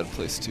ult in the bad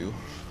place too.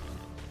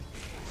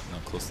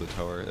 Not close to the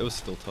tower. It was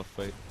still a tough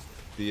fight.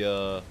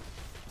 The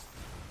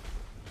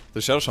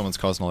Shadow Shaman's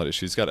causing a lot of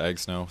issues. He's got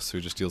Ags now, so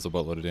he just deals a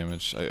buttload of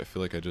damage. I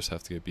feel like I just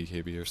have to get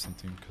BKB or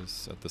something,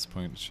 because at this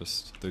point it's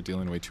just, they're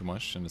dealing way too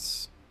much, and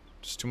it's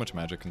just too much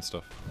magic and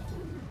stuff.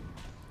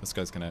 This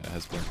guy's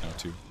has Blink now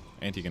too.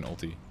 And he can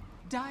ulti.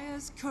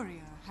 Dire's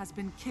courier has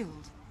been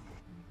killed.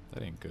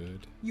 That ain't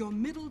good. Your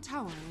middle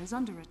tower is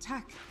under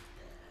attack.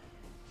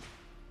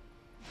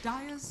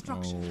 Dire's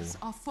structures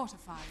are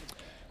fortified.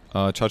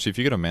 Chachi, if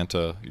you get a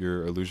Manta,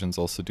 your illusions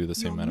also do the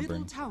same Your mana middle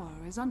burn. tower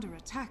is under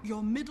attack.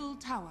 Your middle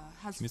tower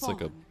has He needs fallen.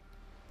 like a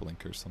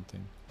blink or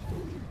something.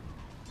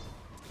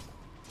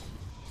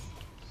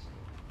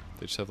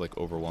 They just have like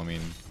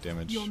overwhelming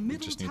damage. Your We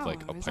middle just need tower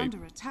like a is pipe.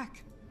 under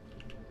attack.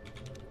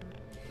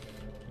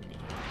 We need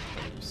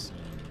pipes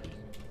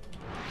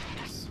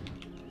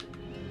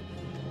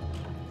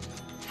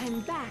and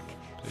I'm back.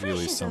 ideally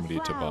Fresh as a somebody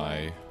to flower.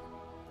 buy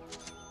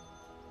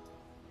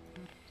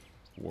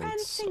wards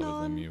Prancing other than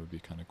on. me would be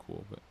kind of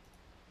cool, but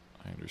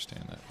I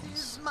understand that.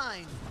 This is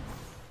mine.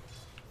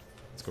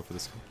 Let's go for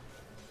this guy.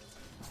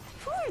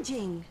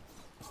 Forging.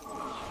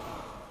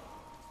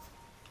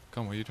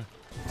 Come, what are you doing?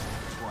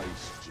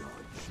 Twice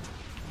judged.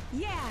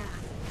 Yeah.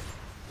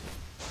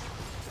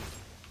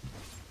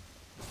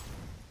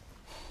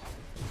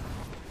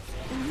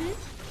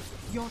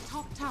 Your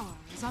top tower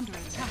is under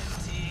attack.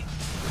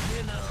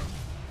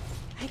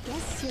 I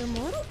guess you're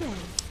mortal then.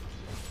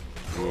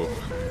 Ooh,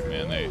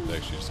 man, they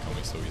actually just kill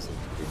me so easily.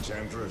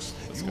 Enchantress,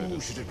 This guy you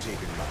does. should have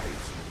taken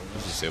life.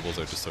 Those disables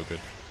are just so good.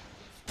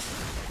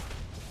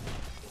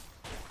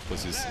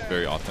 Plus he's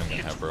very often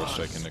gonna have Burrow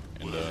Strike in the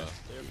They're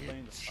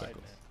playing the side,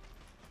 man.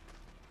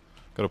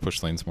 Gotta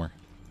push lanes more.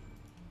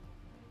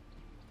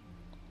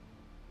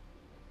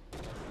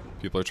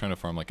 People are trying to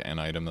farm like an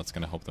item that's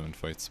gonna help them in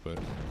fights, but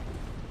I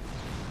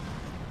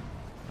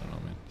don't know,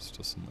 man. It just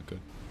doesn't look good.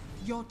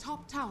 Your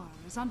top tower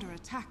is under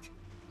attack.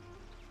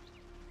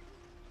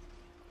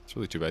 It's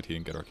really too bad he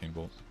didn't get Arcane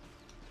Bolt.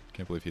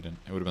 Can't believe he didn't.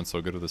 It would have been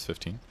so good with his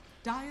 15.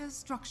 Dire's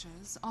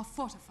structures are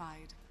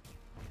fortified.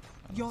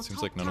 Your Seems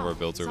top like none of our tower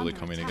builds is are really under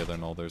coming attack. together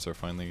and all theirs are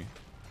finally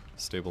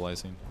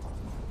stabilizing.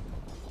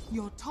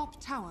 Your top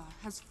tower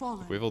has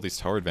fallen. We have all these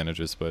tower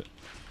advantages, but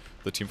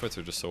the team fights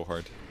are just so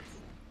hard.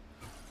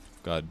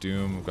 We've got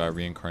Doom, we've got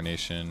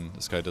Reincarnation.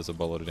 This guy does a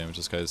buttload of damage.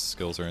 This guy's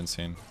skills are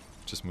insane.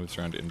 Just moves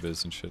around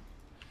invis and shit.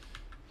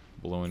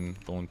 Blowing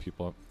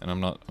people up. And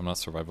I'm not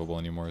survivable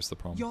anymore is the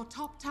problem. Your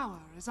top tower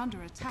is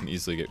under I attack. can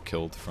easily get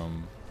killed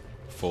from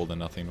full to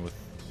nothing with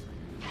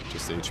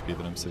just the HP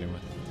that I'm sitting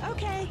with.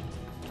 Okay.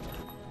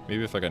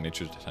 Maybe if I got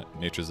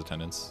Nature's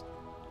Attendance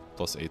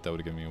plus 8, that would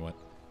have given me what?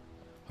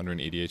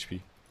 180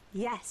 HP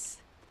Yes.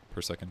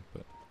 per second,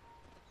 but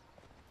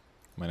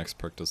my next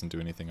perk doesn't do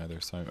anything either,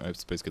 so I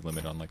was basically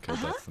limited on like kill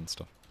death and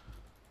stuff.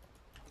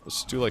 Let's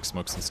just do like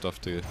smokes and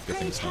stuff to get Pray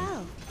things done.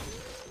 tell.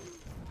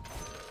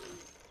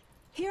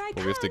 Here I But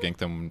come. we have to gank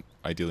them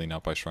ideally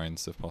not by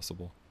shrines if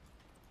possible.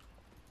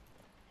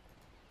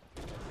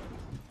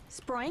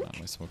 Sproink.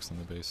 My smoke's in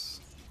the base.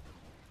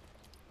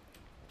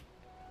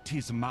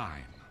 'Tis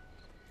mine.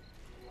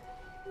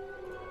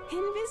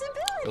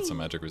 Invisibility. Got some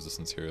magic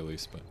resistance here at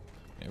least, but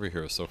every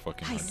hero is so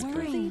fucking I hard to kill.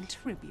 Worthy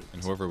tribute.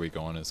 And whoever we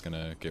go on is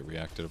gonna get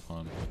reacted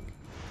upon.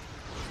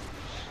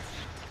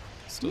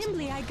 This doesn't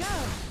Nimbly work. I go.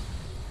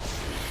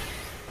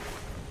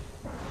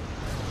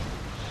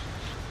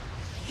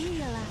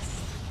 Heal us.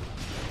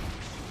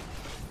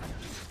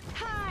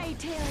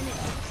 Hightailing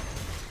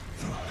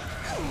it.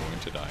 I'm going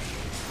to die.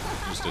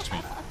 Just ditch me.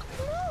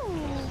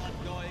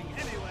 Ooh. Going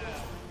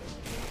anywhere.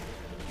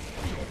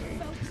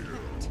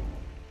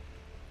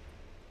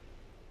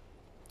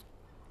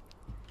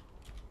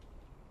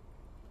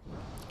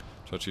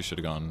 Chachi should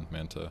have gone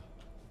Manta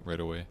right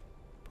away,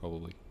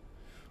 probably.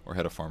 Or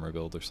had a farmer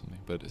build or something.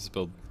 But his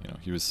build, you know,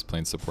 he was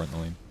playing support in the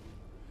lane.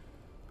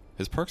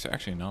 His perks are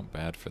actually not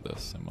bad for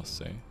this, I must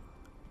say.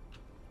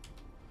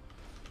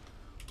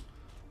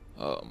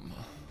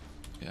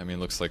 Yeah, I mean,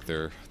 looks like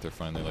they're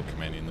finally like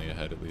commandingly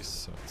ahead at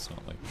least, so it's not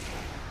like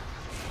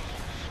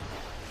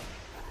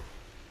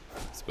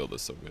this build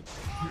is so good.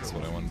 That's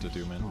what I wanted to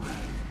do, man.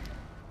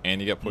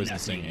 And you got poison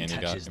sting, and you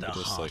got touches the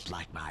impetus, heart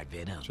like like my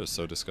venom. just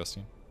so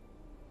disgusting.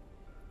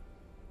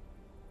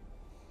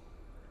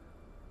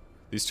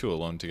 These two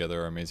alone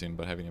together are amazing,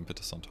 but having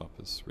impetus on top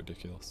is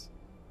ridiculous.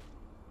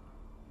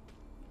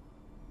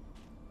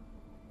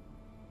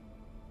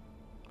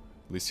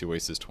 At least he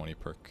wastes his 20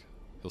 perk.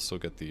 He'll still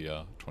get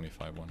the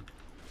 25 one.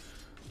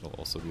 It'll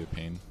also be a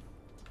pain.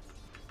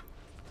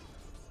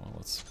 Well,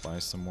 let's buy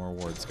some more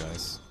wards,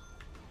 guys.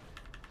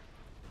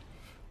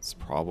 It's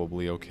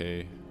probably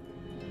okay.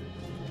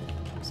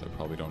 Because I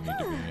probably don't need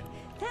to be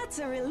That's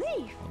a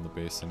relief. on the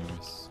base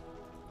anyways.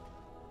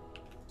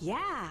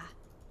 Yeah.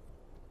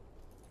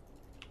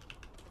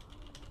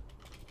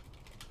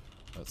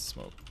 Let's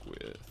smoke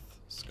with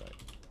Sky.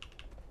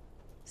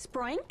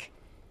 Sproink.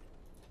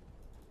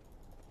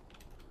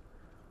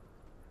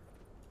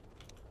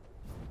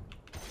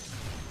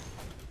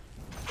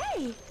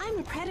 Hey, I'm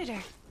a predator.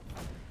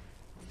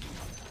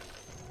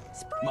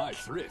 Sproink. My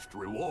thrift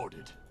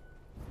rewarded.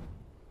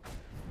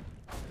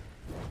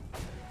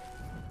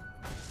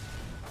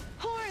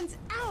 Horns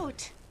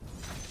out.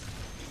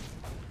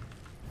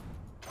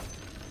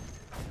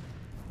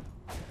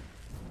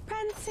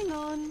 Prancing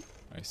on.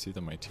 I see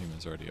that my team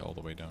is already all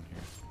the way down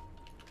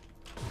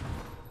here.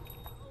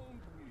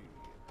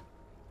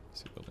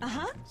 Is he building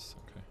weapons?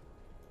 Okay.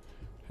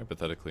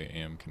 Hypothetically,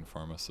 AM can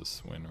farm us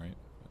this win, right?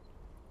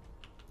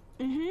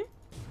 Mm-hmm.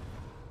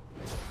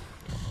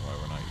 Don't know why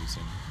we're not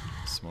using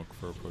smoke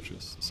for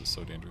approaches. This is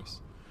so dangerous.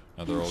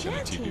 Now they're all gonna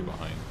TP Enchanting.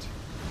 behind.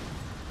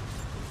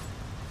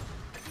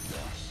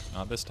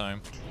 Not this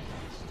time.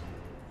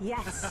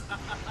 Yes.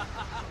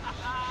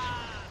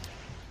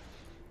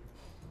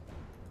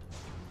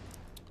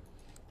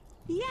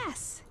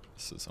 Yes.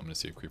 This is. I'm gonna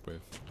see a creep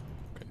wave.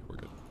 Okay, we're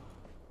good.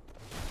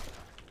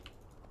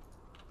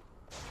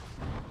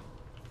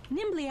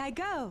 Nimbly I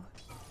go.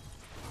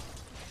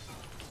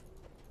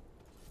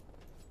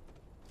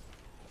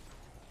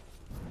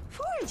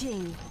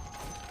 Foraging.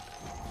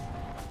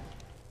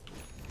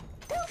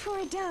 Do for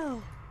a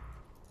dough.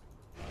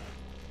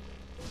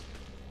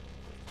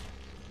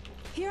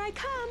 Here I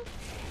come.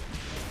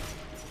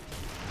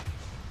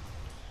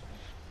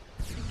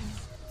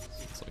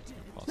 It's like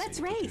impossible Let's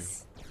to do.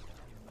 race.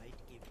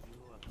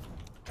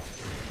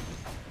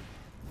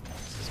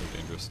 So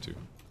dangerous too.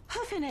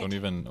 Hoofing Don't it.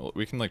 even.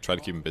 We can like try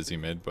to keep him busy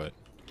mid, but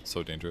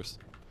so dangerous.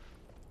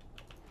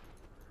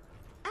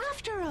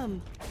 After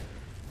him.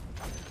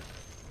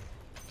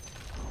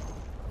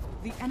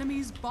 The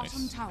enemy's bottom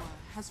Nice. tower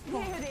has There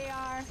fallen. they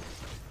are.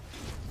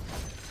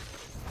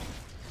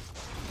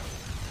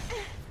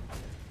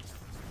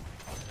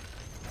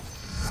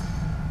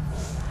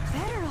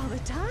 Better all the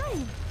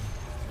time.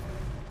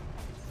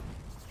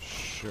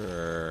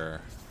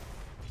 Sure.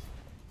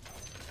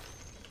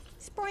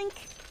 Sproink.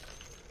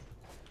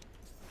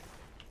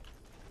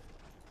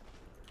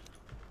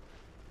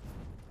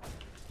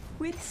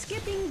 With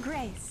skipping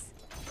grace.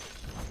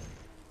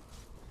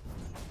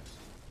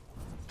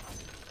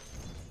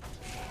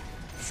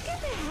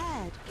 Skip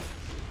ahead.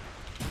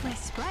 My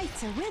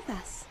sprites are with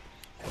us.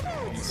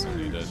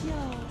 Instantly dead.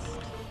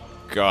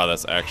 God,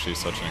 that's actually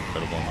such an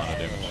incredible amount of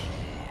damage.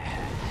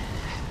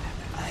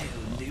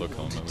 Look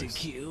home at least.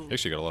 He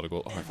actually got a lot of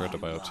gold. Oh, I forgot to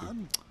buy out too.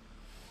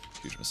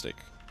 Huge mistake.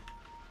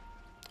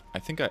 I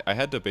think I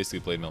had to basically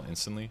blade melt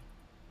instantly.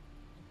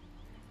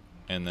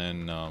 And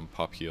then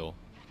pop heal.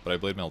 But I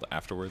blade meld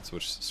afterwards,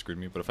 which screwed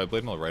me. But if I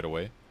blade meld right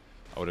away,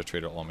 I would have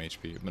traded all my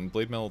HP. But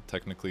blade meld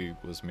technically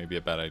was maybe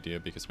a bad idea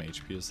because my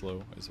HP is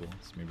low as well.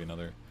 It's maybe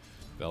another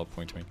valid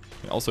point to me.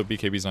 And also,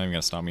 BKB's not even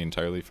going to stop me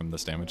entirely from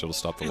this damage. It'll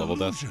stop the level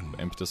death.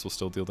 Impetus will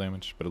still deal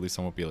damage, but at least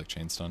I won't be like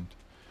chain stunned.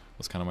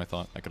 Was kind of my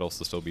thought. I could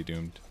also still be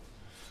doomed.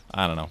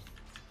 I don't know.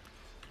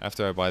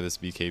 After I buy this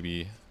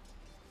BKB,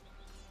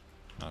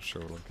 not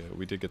sure what we'll get.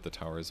 We did get the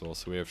tower as well,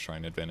 so we have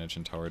shrine advantage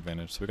and tower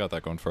advantage, so we got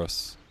that going for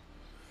us.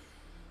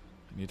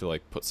 I need to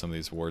like put some of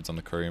these wards on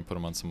the courier and put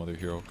them on some other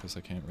hero because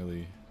I can't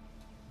really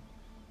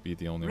be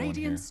the only one here.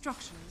 Radiant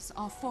structures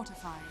are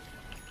fortified.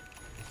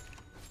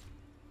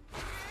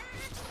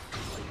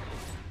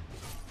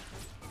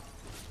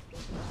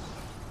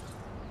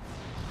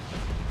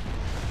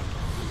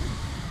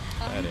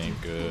 That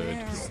ain't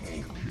good.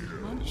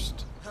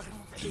 Just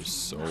do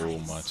so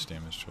much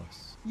damage to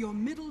us. Your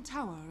middle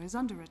tower is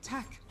under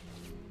attack.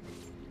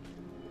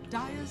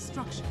 Dire's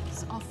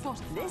structures are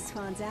fortified. This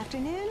one's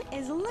afternoon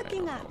is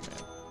looking up.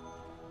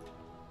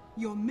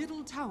 Your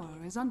middle tower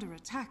is under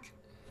attack.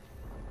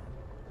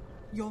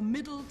 Your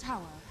middle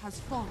tower has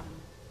fallen.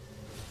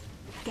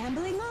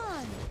 Gambling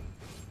on.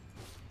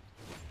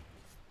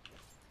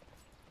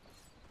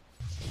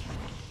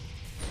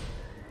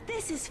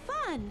 This is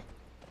fun.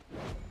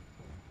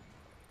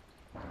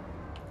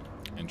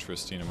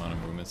 Interesting amount of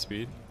movement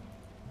speed.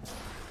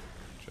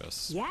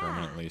 Just Yeah.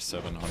 permanently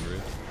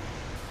 700.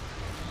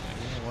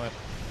 And you know what?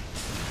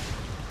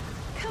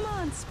 Come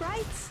on,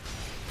 sprites.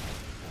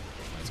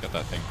 He's got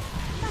that thing.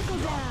 Buckle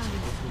down.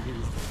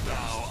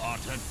 Thou art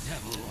a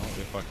devil. Oh,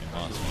 they fucking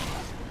lost, man.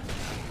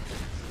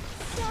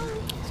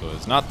 So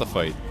it's not the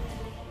fight.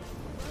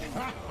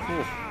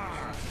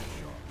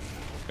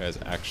 This guy's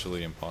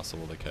actually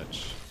impossible to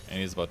catch. And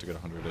he's about to get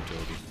 100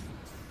 agility.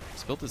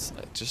 This build is,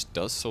 it just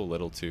does so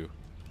little too.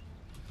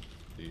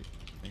 The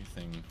only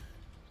thing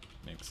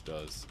Nyx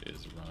does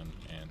is run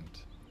and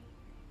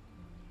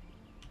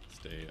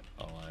stay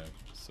alive.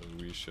 So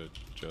we should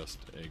just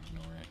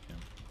ignore him.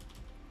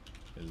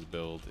 His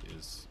build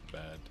is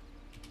bad.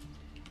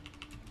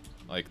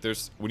 Like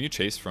when you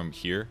chase from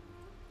here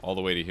all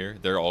the way to here,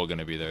 they're all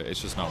gonna be there.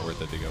 It's just not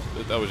worth it to go.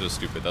 That was just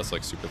stupid. That's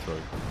like super throw.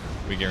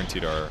 We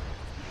guaranteed our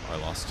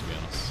loss, to be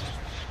honest.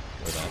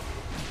 With that.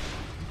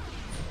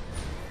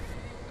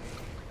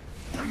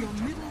 Your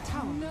middle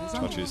tower is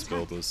under Chachi's attack.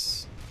 build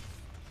was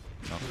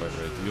not quite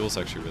right. The Yules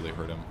actually really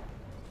hurt him.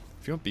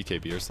 If you want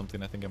BKB or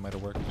something, I think it might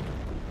have worked.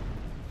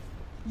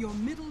 Your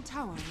middle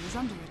tower is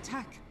under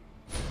attack.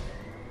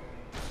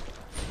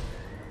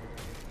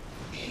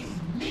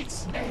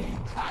 Its name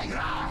I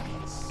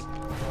rise.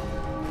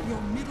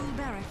 Your middle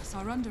barracks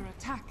are under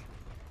attack.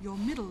 Your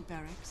middle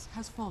barracks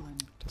has fallen.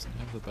 Doesn't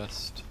have the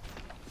best.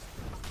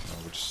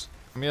 Which,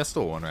 I mean, I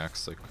still one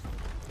racks. Like,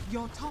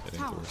 Your top it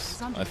ain't tower the worst.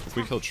 is under If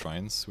we attack. killed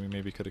shrines, we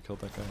maybe could have killed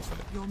that guy.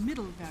 But Your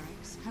middle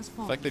barracks has the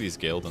fallen. fact that he's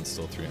Galed and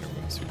still 300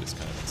 wounds speed is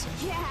kind of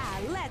insane. Yeah,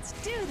 let's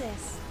do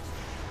this.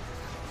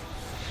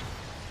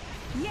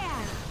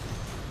 Yeah.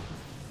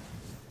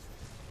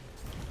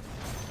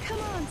 Come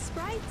on,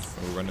 sprites.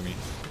 Oh, run to me.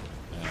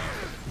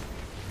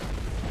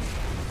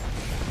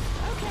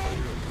 Okay.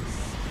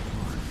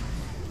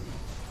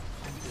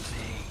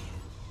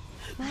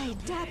 My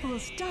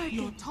dapples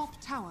Your darken. top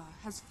tower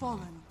has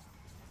fallen.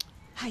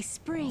 I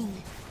spring.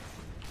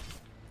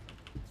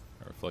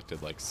 I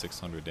reflected like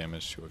 600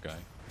 damage to a guy.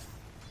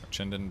 Our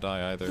Chin didn't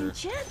die either.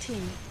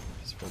 Enchanting.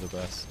 Just for the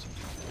best.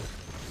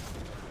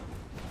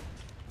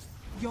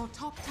 Your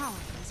top tower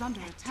is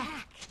under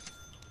attack.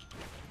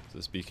 Is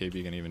this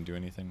BKB gonna even do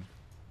anything?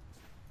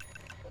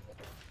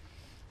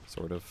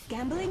 Sort of.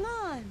 Gambling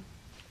on.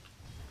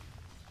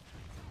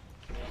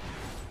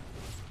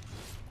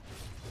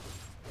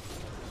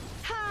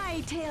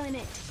 Hightailing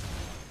it.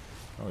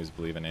 I always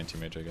believe in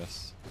anti-mage, I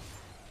guess.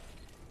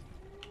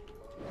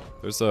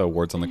 There's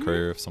wards on the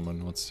courier if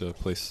someone wants to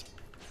place.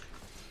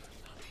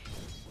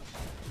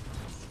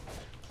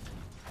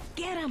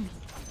 Get him.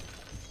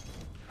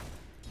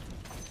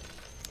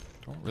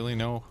 Don't really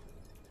know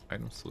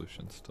item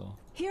solution still.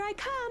 Here I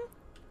come.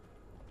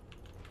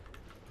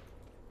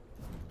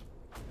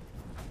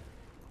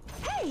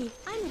 Hey,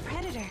 I'm the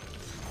predator.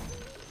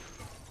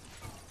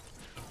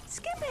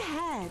 Skip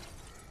ahead.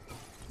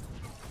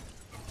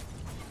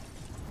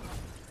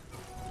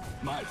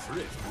 My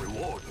thrift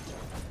rewarded.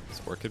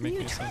 This war could make You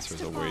any sense, or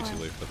is it way too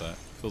late for that?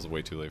 Feels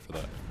way too late for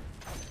that.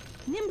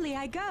 Nimbly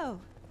I go.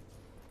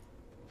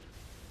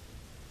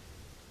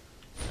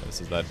 Yeah, this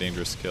is that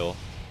dangerous kill.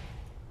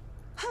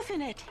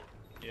 Hoofing it.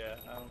 Yeah,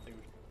 I don't think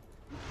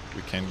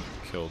we We can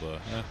kill the.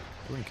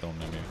 We can kill him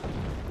now,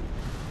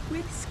 maybe.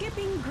 With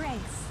skipping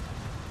grace.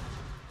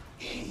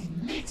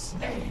 In its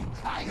name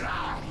I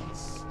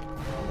rise.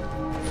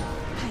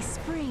 I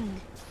spring.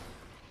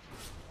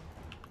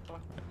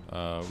 We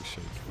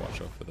should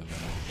watch out for the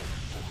venom.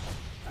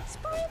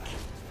 Sprink!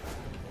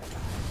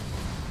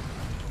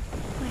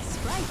 My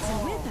sprites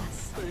are with us.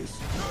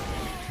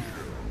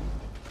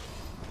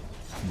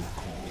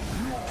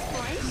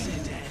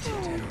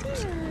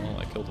 Well,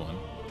 I killed one.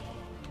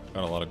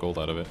 Got a lot of gold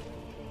out of it.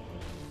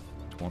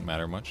 Won't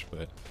matter much,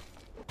 but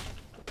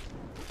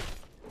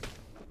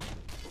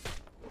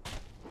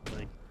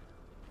Like,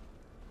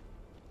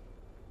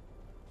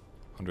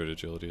 100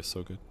 agility is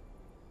so good.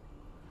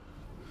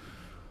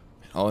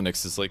 All of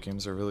Nyx's late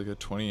games are really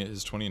good.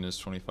 His 20 and his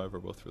 25 are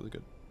both really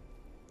good.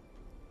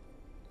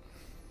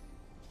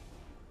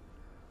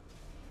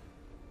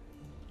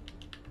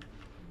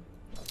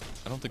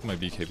 I don't think my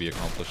BKB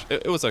accomplished.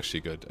 It was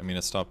actually good. I mean,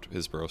 it stopped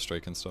his burrow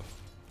strike and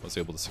stuff. I was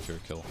able to secure a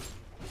kill.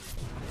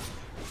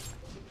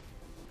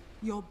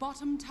 Your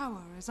bottom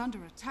tower is under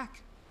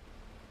attack.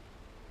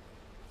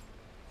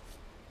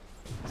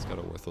 He's got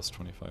a worthless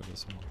 25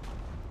 as well.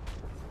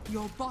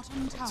 Your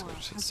bottom tower switch,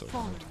 it's has so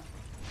fallen. hard.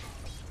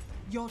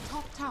 Your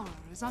top tower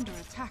is under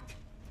attack.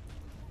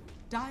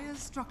 Dire's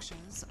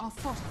structures are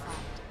fortified.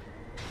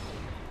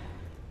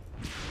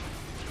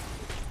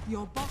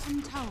 Your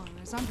bottom tower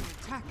is under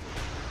attack.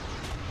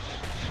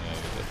 Yeah,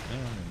 you're dead. No,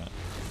 you're not.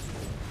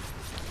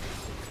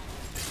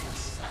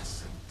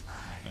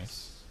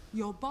 Nice.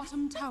 Your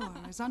bottom tower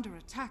is under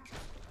attack.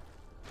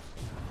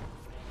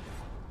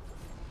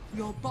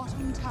 Your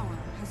bottom tower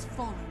has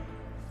fallen.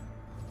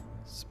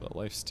 Spell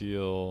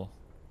lifesteal.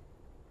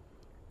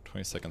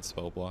 20-second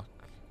spell block.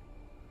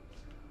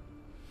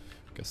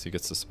 Guess he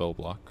gets the spell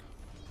block.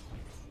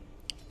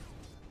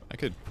 I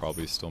could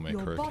probably still make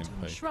Your Hurricane bottom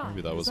Pike. shrine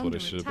Maybe that is was what I under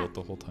should have built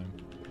attack. the whole time.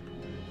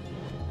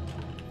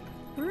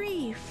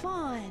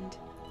 Refund.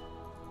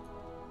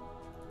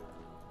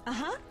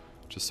 Uh-huh.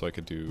 Just so I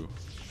could do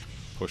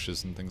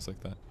pushes and things like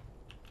that.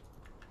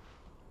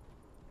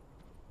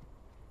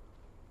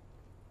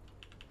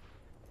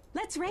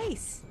 Let's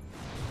race.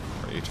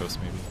 Or Atos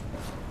maybe.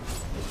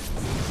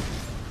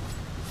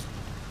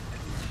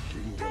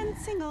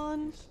 Prancing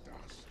on.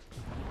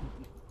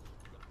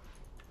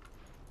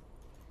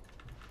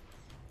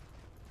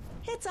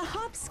 It's a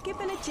hop, skip,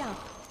 and a jump.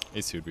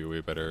 AC would be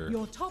way better.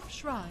 Your top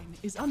shrine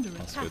is under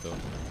Honestly, attack. though.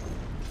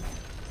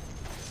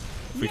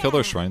 If we kill our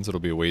Yeah. shrines, it'll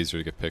be way easier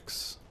to get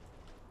picks.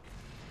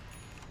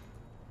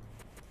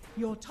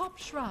 Your top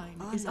shrine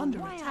On is the under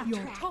wild attack. Your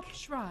track. top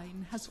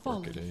shrine has Work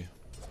fallen. it, eh?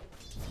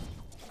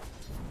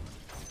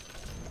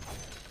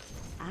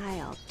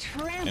 I'll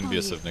trample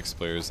Envious you. of Nyx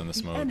players in this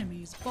The mode.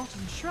 enemy's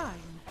bottom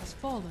shrine has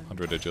fallen.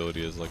 100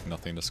 agility is like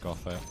nothing to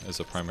scoff at as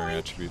a primary Spike.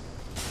 attribute.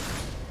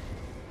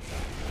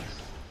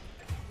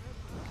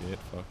 Get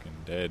fucking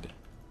dead.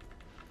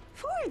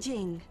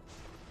 Foraging.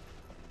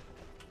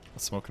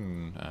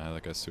 Smoking,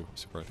 that guy's super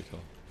hard to kill.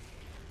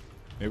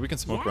 Maybe we can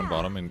smoke run Yeah.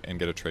 bottom and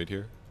get a trade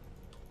here.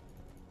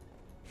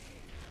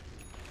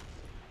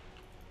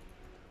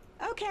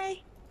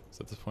 Okay.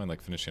 So at this point,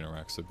 like finishing a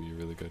Rax would be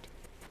really good.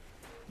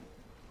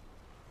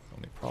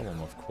 Only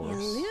problem, of course,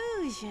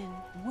 Illusion.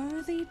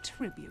 Worthy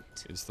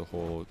tribute. is the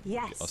whole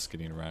Yes. us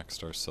getting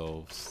Raxed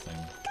ourselves thing.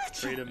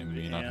 trade him And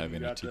me in not hand,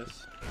 having you a got TP.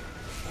 this.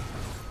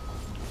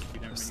 You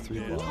never That's knew 3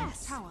 you did. long.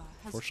 Yes. Tower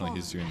has Fortunately,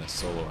 he's fallen. doing this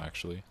solo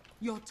actually.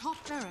 Your top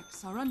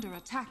barracks are under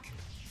attack.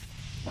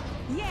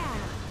 Yeah.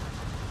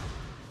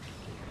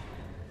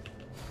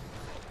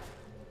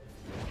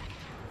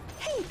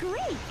 Hey,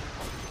 great.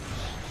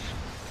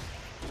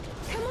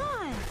 Come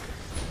on.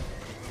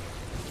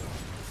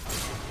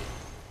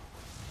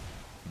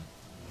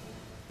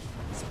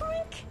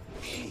 Sprink.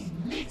 In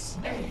Nick's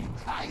name,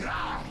 I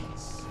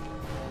rise.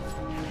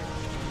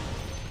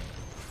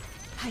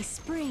 I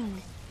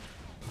spring.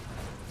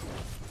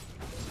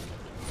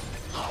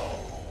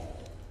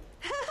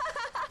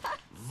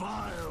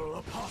 Vile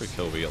apostle. Every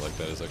kill we get like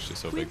that is actually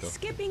so big With though.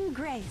 skipping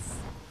grace.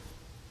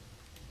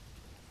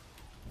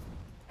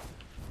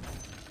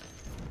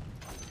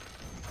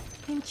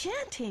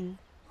 Enchanting.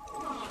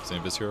 Is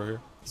Invis hero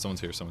here?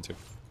 Someone's here, someone's here.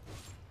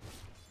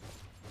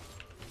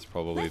 It's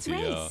probably Let's the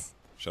race.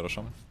 Shadow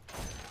Shaman.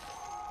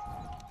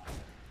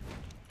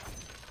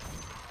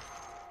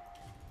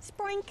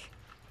 Sprink.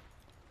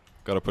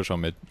 Gotta push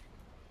on mid.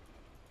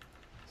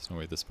 There's no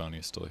way this bounty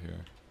is still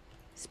here.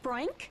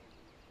 Sprink.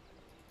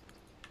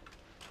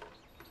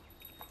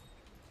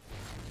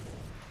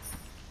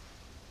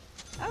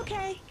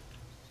 Okay.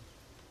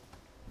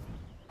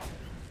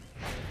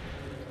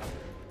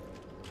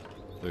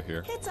 They're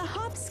here. It's a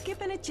hop,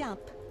 skip, and a jump.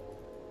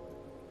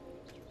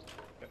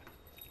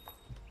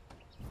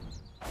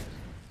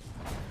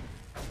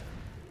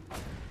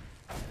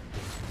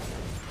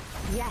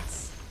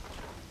 Yes.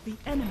 The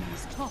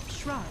enemy's top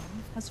shrine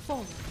has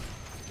fallen.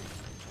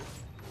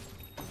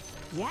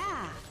 Yeah.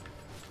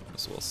 Might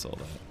as well sell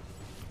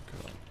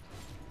that. God.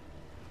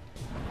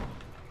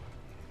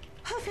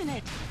 Hoofing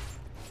it.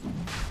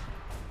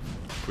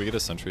 Can we get a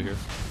sentry here?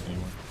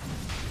 Anyone?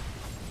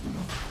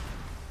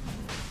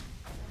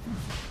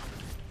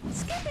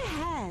 Skip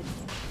ahead.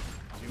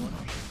 Do you want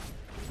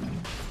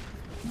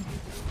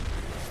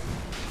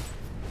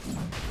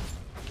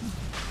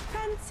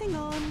Prancing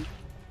on.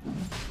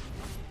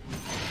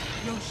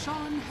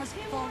 Sean has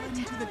fallen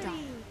to the dark.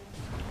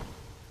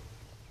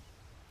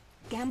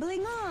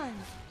 Gambling on.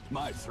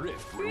 My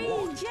thrift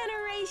reward.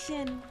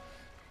 Regeneration.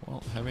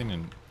 Well, having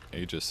an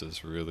Aegis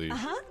is really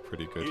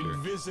pretty good here.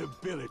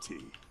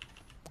 Invisibility.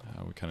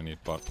 We kind of need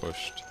bot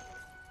pushed.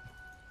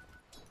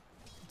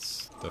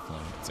 It's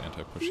definitely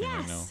anti-pushing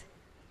right now. Yes.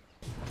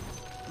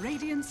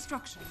 Radiant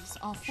structures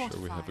are fortified.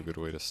 Sure, we have a good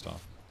way to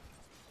stop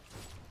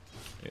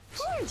it.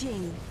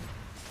 Purging.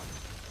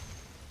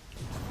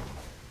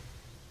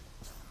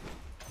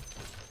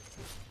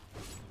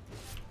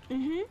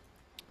 Mm-hmm.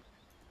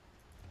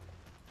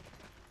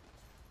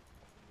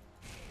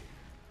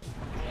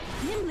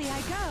 Nimbly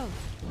I go.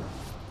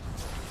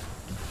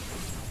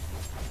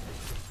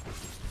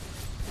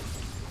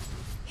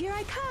 Here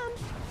I come.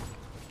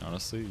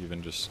 Honestly,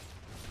 even just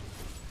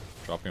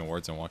dropping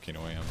wards and walking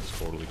away, I'm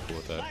totally cool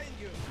with that.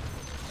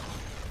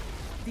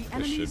 The This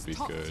enemy's should be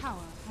top good. tower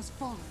has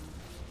fallen.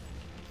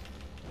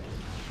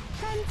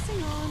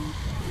 Prancing on.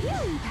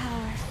 Healing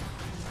power.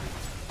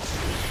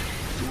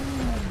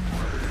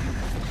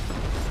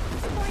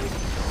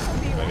 I'll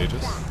be That right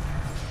Aegis? back.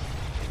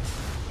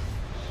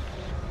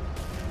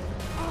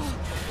 Oh,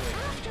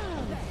 after.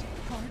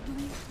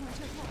 Hardly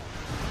critical.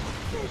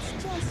 It's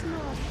just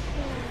not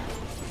fair.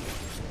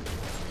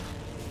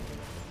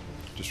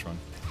 Just run.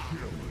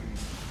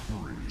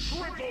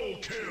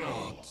 Triple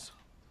kills.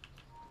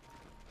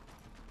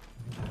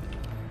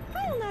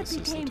 I'll not This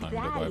be is the tamed time to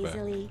that buy back.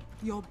 easily.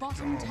 Your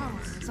bottom tower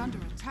is under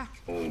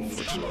attack.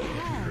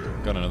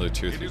 Got another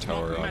tier 3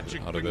 tower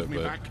out of it,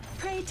 but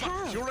Pray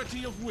tell.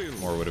 Purity of will.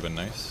 more would have been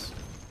nice.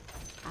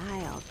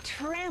 I'll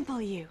trample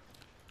you.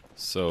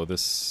 So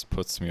this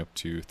puts me up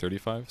to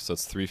 35, so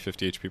that's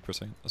 350 HP per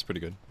second. That's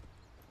pretty good.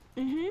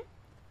 Mm-hmm.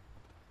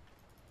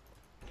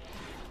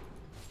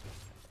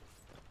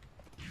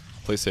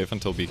 Play safe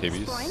until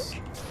BKBs.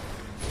 Boink.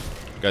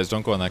 Guys,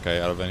 don't go on that guy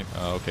out of any...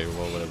 okay,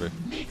 well, whatever.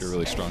 You're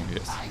really strong,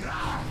 yes.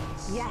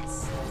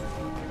 Yes.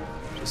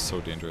 Just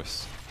so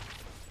dangerous.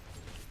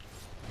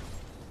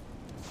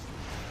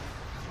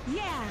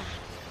 Yeah.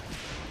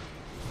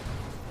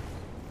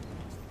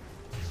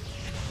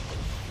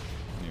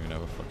 Don't even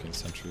have a fucking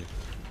sentry.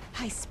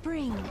 I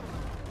spring.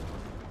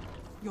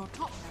 Your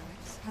top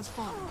barracks has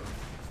fallen.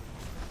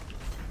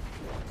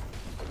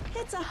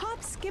 It's a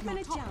hop, skip, Your and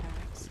a top jump.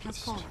 barracks has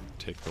Just fallen.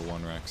 take the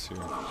 1 racks here.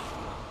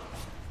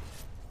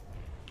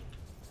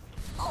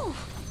 Oh.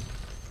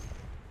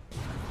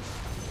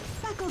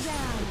 Buckle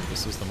down.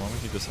 This is the moment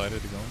he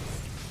decided to go in.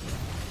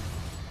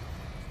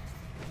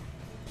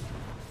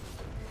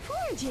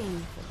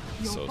 Foraging.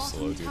 Your So bottom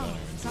slow, dude. I tower don't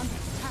is even under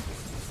attack.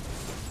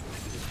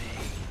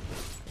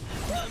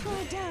 Good for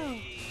a dough.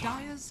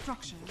 Dire's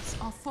structures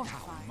are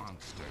fortified.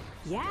 Monster.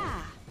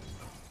 Yeah.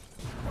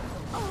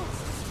 Oh.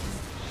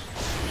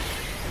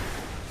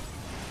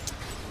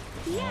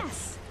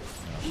 Yes.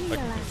 I can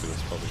think through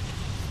this probably.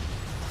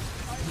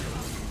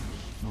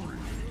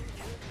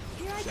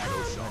 Here I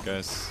come. Alright,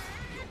 guys.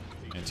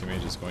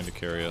 Anti-mage is going to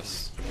carry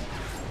us.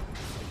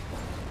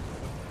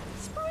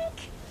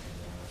 Sprink.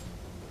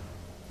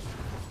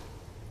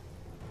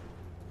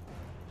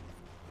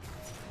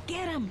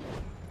 Get him.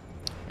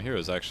 My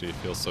heroes actually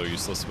feel so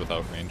useless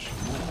without range.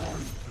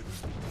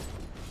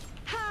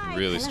 Hi.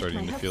 Really I left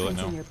starting my to feel it hook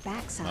prints now. on your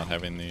backside. Not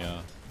having the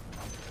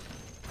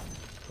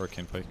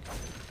Hurricane Pike.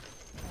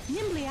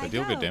 Nimbly I I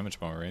deal go. good damage,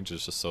 but my range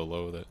is just so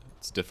low that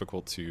it's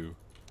difficult to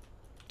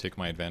take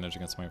my advantage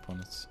against my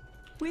opponents.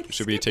 With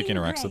Should be taking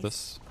a skipping Rex of grace.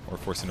 this, or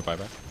forcing a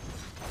buyback.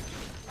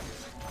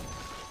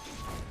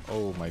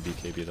 Oh, my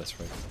BKB, that's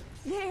right.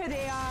 There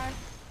they are.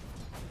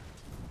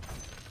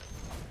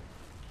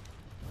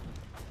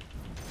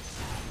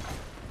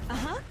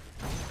 Uh-huh.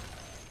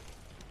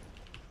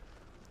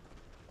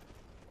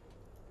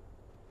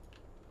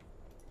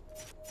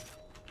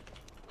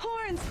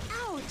 Horns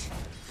out.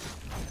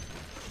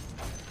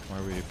 Why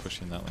are we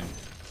pushing that lane?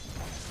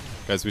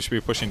 Guys, we should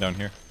be pushing down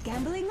here.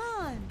 Gambling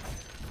on.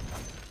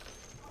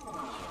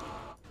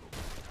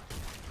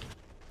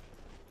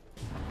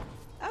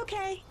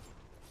 Okay.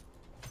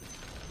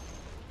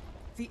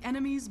 The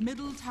enemy's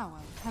middle tower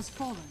has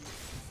fallen.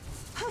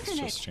 It's Hoofing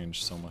just it.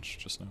 changed so much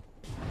just now.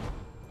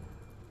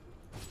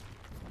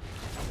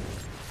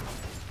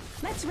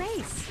 Let's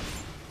race.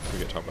 We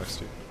get top backs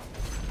too.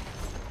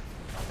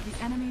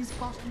 The enemy's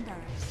bottom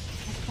barracks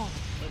has fallen.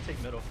 I'm gonna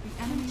take middle.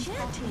 The enemy's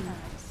bottom Enchanting.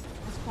 barracks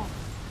has fallen.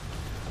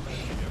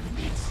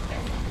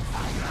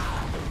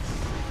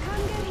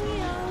 Come get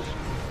healed.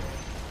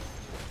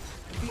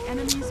 The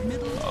enemy's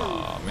middle tower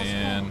Aw,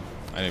 man.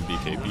 I didn't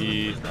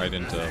BKB, I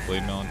didn't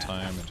Blade Mail in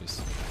time, I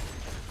just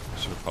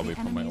should have probably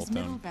the put my enemy's ult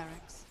middle down.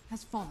 barracks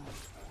has fallen.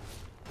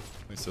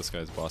 At least this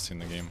guy's bossing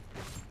the game.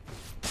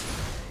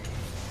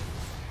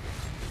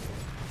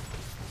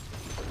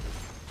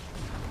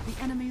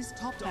 The enemy's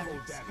top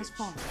barracks has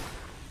fallen.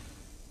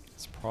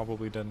 It's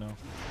probably dead now.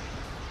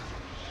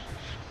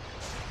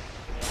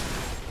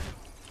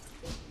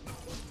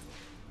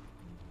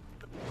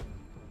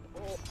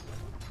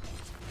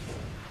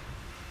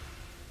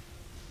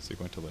 Is he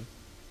going to live?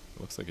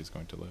 It looks like he's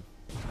going to live.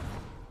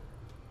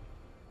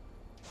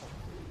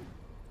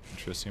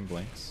 Tritium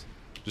blanks.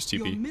 Just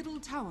Your TP. middle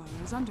tower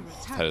is under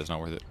attack. That is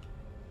not worth it.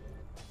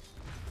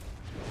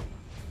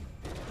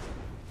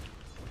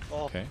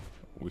 Oh, Okay,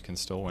 we can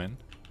still win.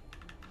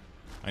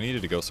 I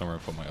needed to go somewhere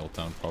and put my ult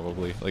down,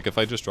 probably. Like, if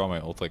I just draw my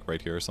ult, like,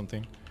 right here or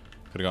something,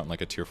 could have gotten,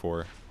 like, a tier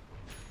 4.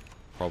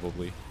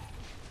 Probably.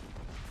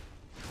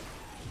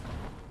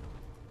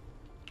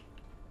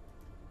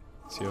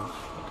 See how?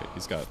 Okay,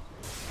 he's got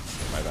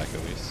my back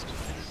at least.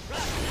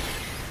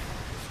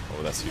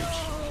 Oh, that's huge.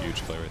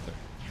 Huge play right there.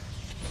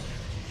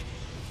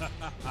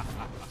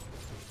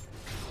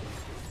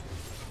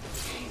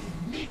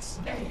 In its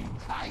name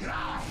I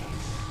rise.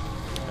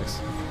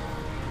 Nice.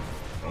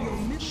 Your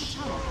middle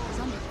tower is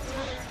under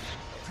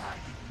attack.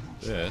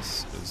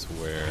 This is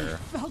where...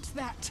 Felt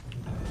that.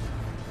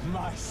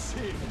 My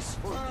sins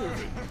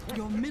forgiven.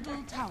 Your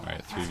middle tower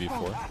Alright, has 3v4.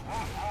 fallen.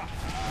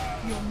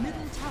 Your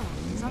middle tower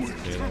is under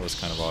Okay, attack. that was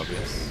kind of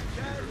obvious.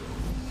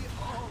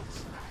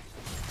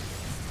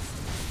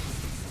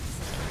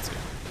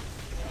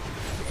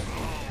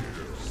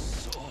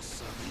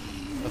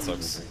 That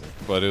sucks.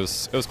 But it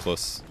was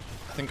close.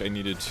 I think I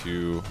needed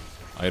to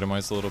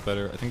itemize a little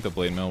better. I think the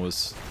blade mail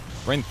was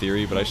right in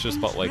theory, but I should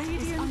have bought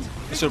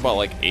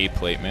like a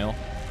plate mail.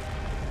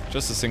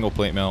 Just a single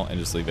plate mail and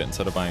just leave it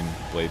instead of buying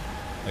blade.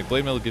 Like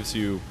blade mail gives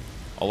you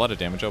a lot of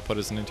damage output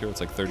as an interior.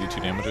 It's like 32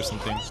 damage or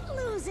something.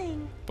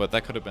 Losing. But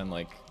that could have been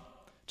like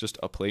just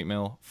a plate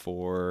mail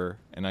for,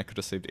 and I could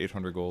have saved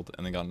 800 gold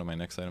and then gotten to my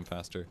next item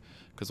faster.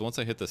 Because once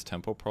I hit this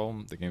tempo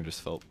problem, the game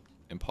just felt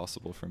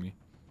impossible for me.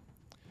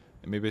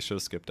 And maybe I should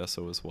have skipped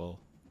Deso as well.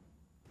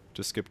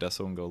 Just skip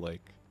Deso and go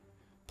like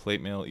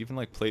plate mail, even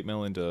like plate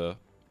mail into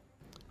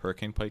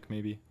Hurricane Pike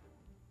maybe.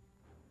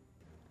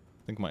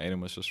 I think my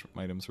items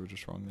were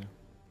just wrong there,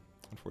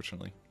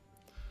 unfortunately.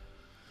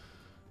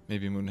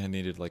 Maybe Moonhead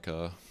needed like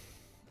a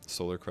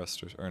Solar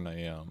Crest or an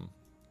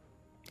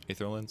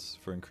Aether Lens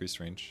for increased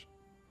range.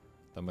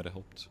 That might have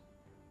helped.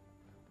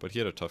 But he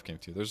had a tough game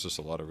too. There's just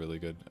a lot of really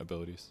good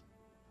abilities.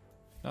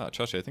 Ah,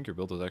 Chachi, I think your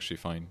build was actually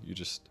fine.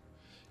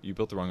 You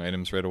built the wrong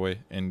items right away,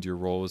 and your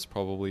roll was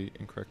probably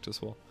incorrect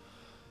as well.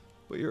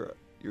 But your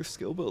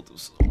skill build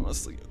was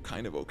honestly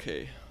kind of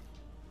okay.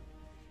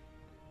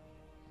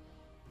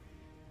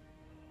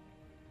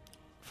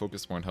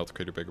 Focus more on health,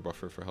 create a bigger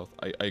buffer for health.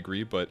 I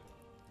agree, but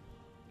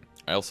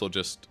I also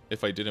just,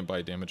 if I didn't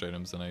buy damage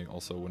items, then I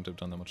also wouldn't have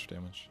done that much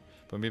damage.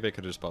 But maybe I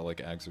could have just bought like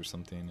Ags or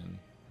something and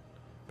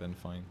been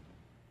fine.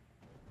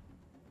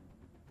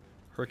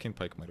 Hurricane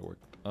Pike might have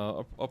worked.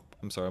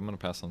 I'm sorry, I'm gonna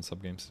pass on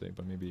sub games today,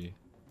 but maybe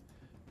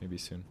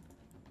soon.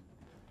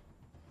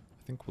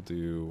 I think we'll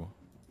do.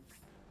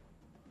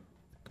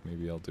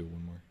 Maybe I'll do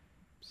one more.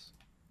 Oops.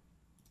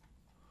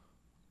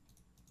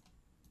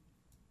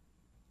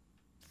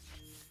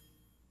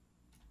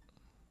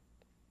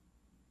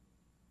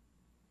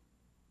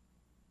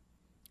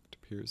 It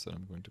appears that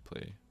I'm going to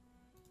play.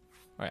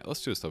 Alright,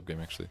 let's do a sub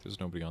game actually. There's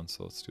nobody on,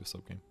 so let's do a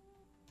sub game.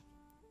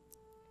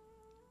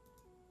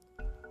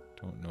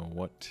 Don't know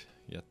what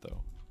yet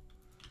though.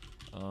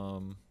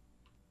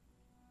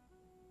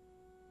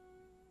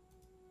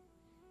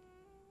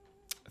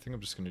 I think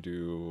I'm just gonna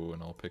do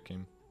an all pick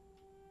game.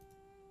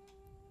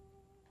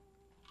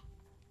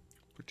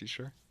 Pretty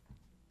sure.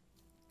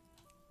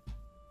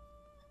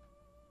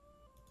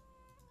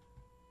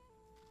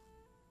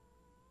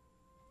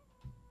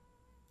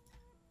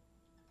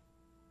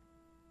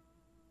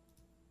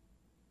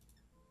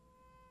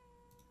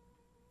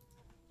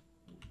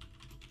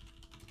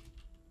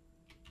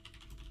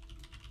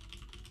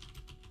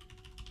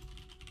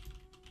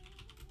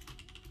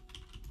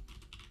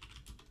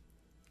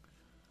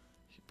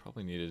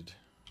 Probably needed.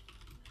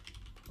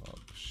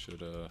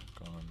 Should have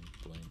gone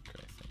blank,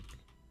 I think.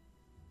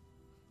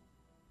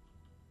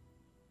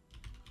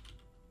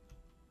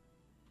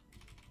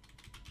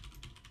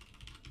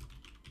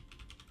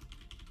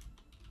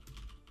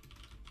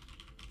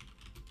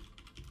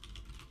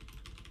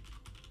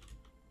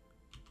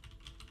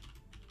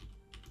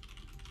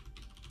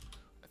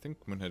 I think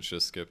Moonhead should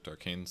have skipped.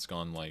 Arcane's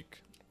gone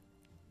like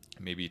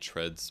maybe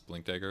Treads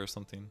Blink Dagger or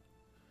something.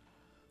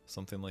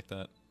 Something like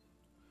that.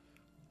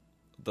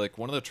 Like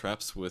one of the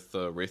traps with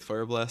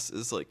Wraithfire Blast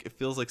is like it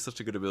feels like such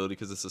a good ability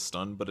because it's a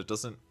stun, but it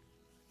doesn't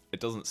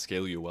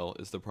scale you well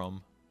is the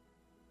problem.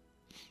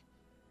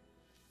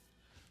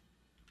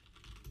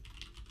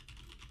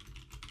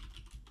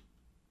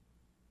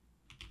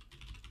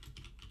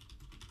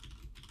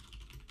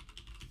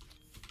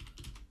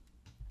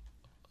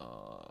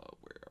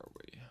 Where are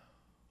we?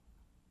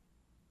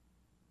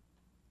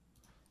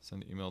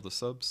 Send email to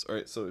subs. All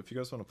right, so if you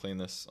guys want to play in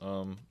this,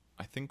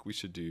 I think we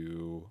should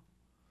do.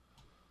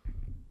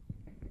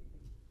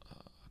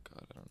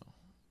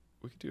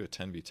 We could do a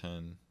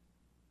 10v10.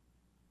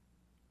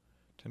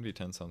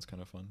 10v10 sounds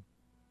kind of fun.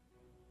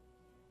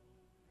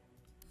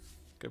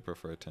 I think I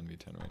prefer a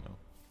 10v10 right now.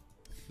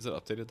 Is it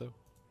updated though?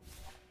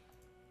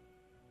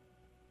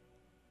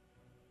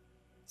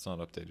 It's not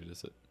updated,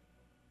 is it?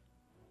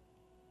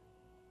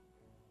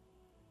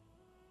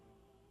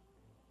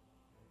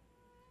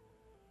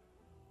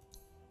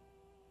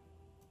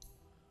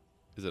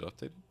 Is it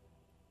updated?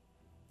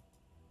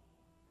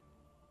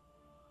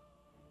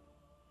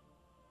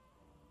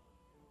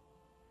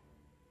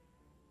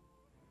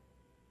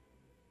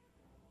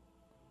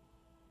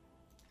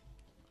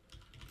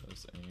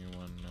 Does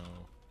anyone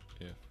know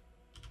if...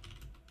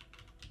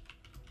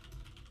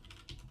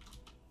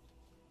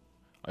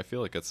 I feel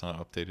like it's not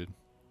updated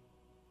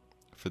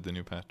for the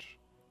new patch.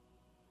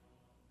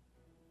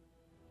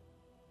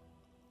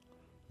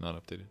 Not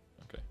updated.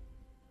 Okay.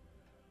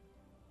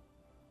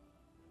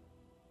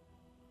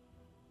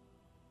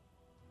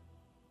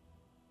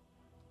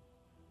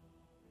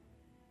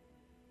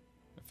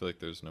 I feel like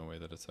there's no way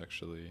that it's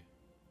actually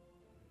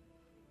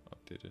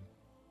updated.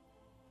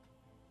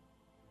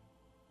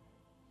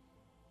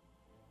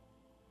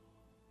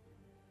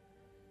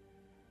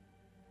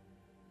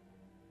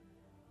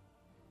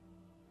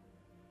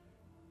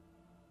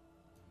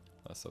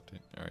 Last update.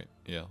 Alright,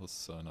 yeah,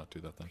 let's not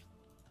do that then.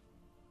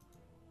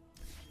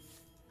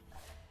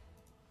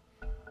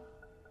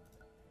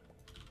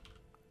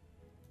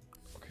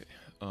 Okay,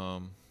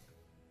 hello.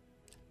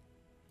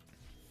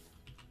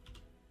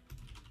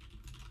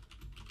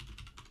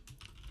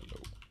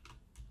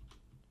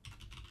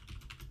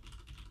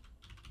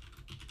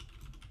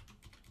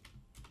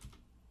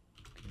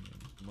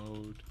 Game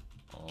mode,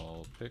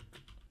 all pick.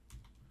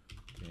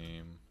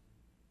 Game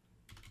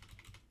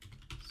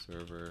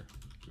server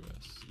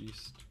US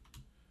East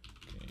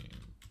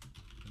game.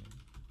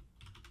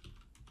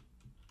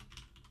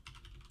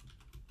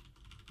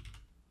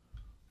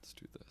 Let's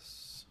do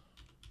this.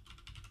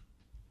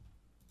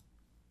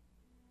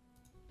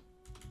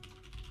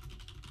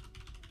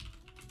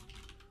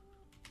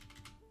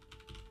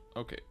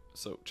 Okay,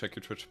 so check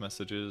your Twitch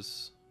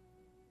messages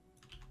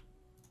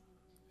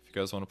if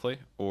you guys want to play,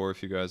 or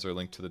if you guys are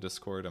linked to the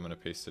Discord, I'm going to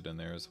paste it in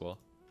there as well.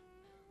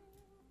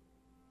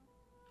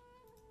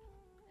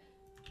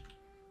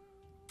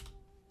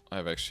 I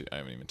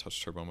haven't even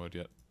touched turbo mode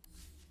yet.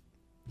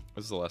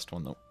 This is the last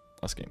one though.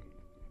 Last game.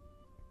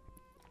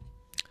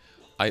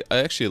 I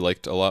actually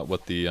liked a lot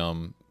what the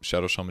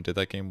Shadow Shaman did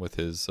that game with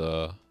his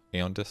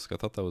Aeon Disc. I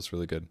thought that was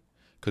really good.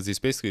 Because he's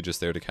basically just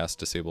there to cast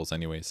disables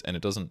anyways, and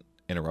it doesn't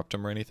interrupt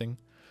him or anything.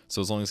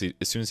 So as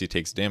soon as he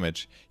takes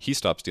damage, he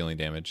stops dealing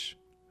damage.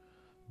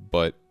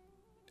 But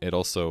it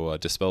also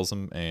dispels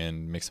him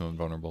and makes him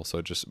invulnerable. So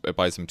it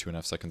buys him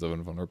 2.5 seconds of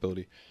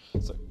invulnerability.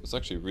 So it's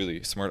actually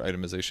really smart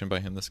itemization by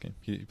him this game.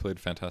 He played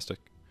fantastic.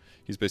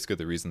 He's basically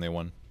the reason they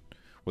won,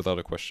 without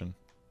a question.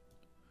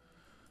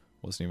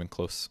 Wasn't even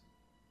close.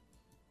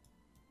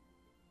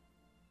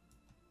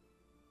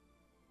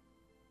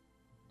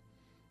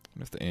 I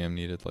wonder if the AM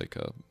needed like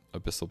a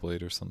Abyssal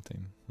Blade or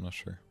something. I'm not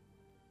sure.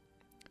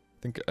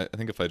 I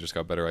think if I just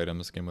got better items,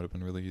 this game would have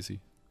been really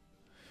easy.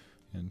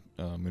 And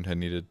Moonhead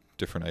needed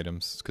different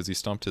items because he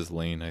stomped his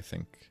lane, I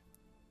think.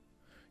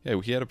 Yeah,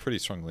 he had a pretty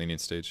strong laning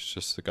stage. It's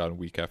just it got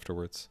weak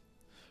afterwards.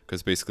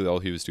 Because basically all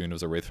he was doing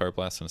was a Wraithfire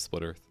Blast and a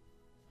Split Earth.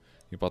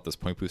 He bought this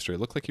point booster. It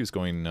looked like he was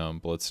going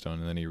Bloodstone,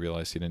 and then he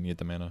realized he didn't need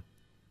the mana.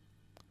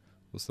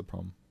 What's the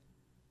problem?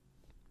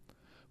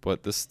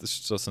 But this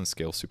just doesn't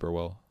scale super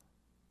well.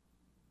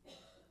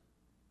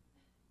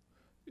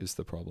 Is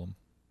the problem.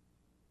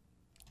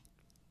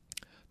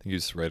 I think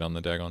he's right on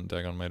the Dagon.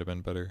 Dagon might have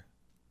been better.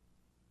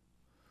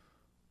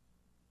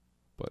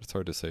 But it's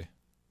hard to say.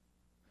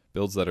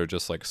 Builds that are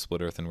just like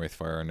Split Earth and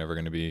Wraithfire are never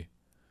going to be...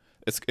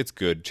 It's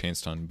good, Chain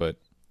Stun, but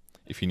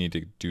if you need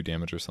to do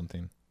damage or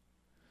something,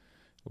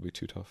 it'll be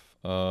too tough.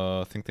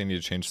 I think they need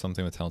to change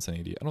something with talents and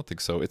AD. I don't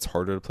think so. It's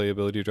harder to play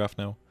ability draft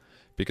now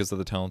because of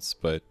the talents,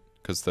 but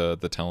because the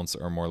talents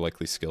are more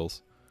likely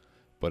skills.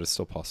 But it's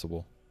still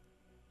possible.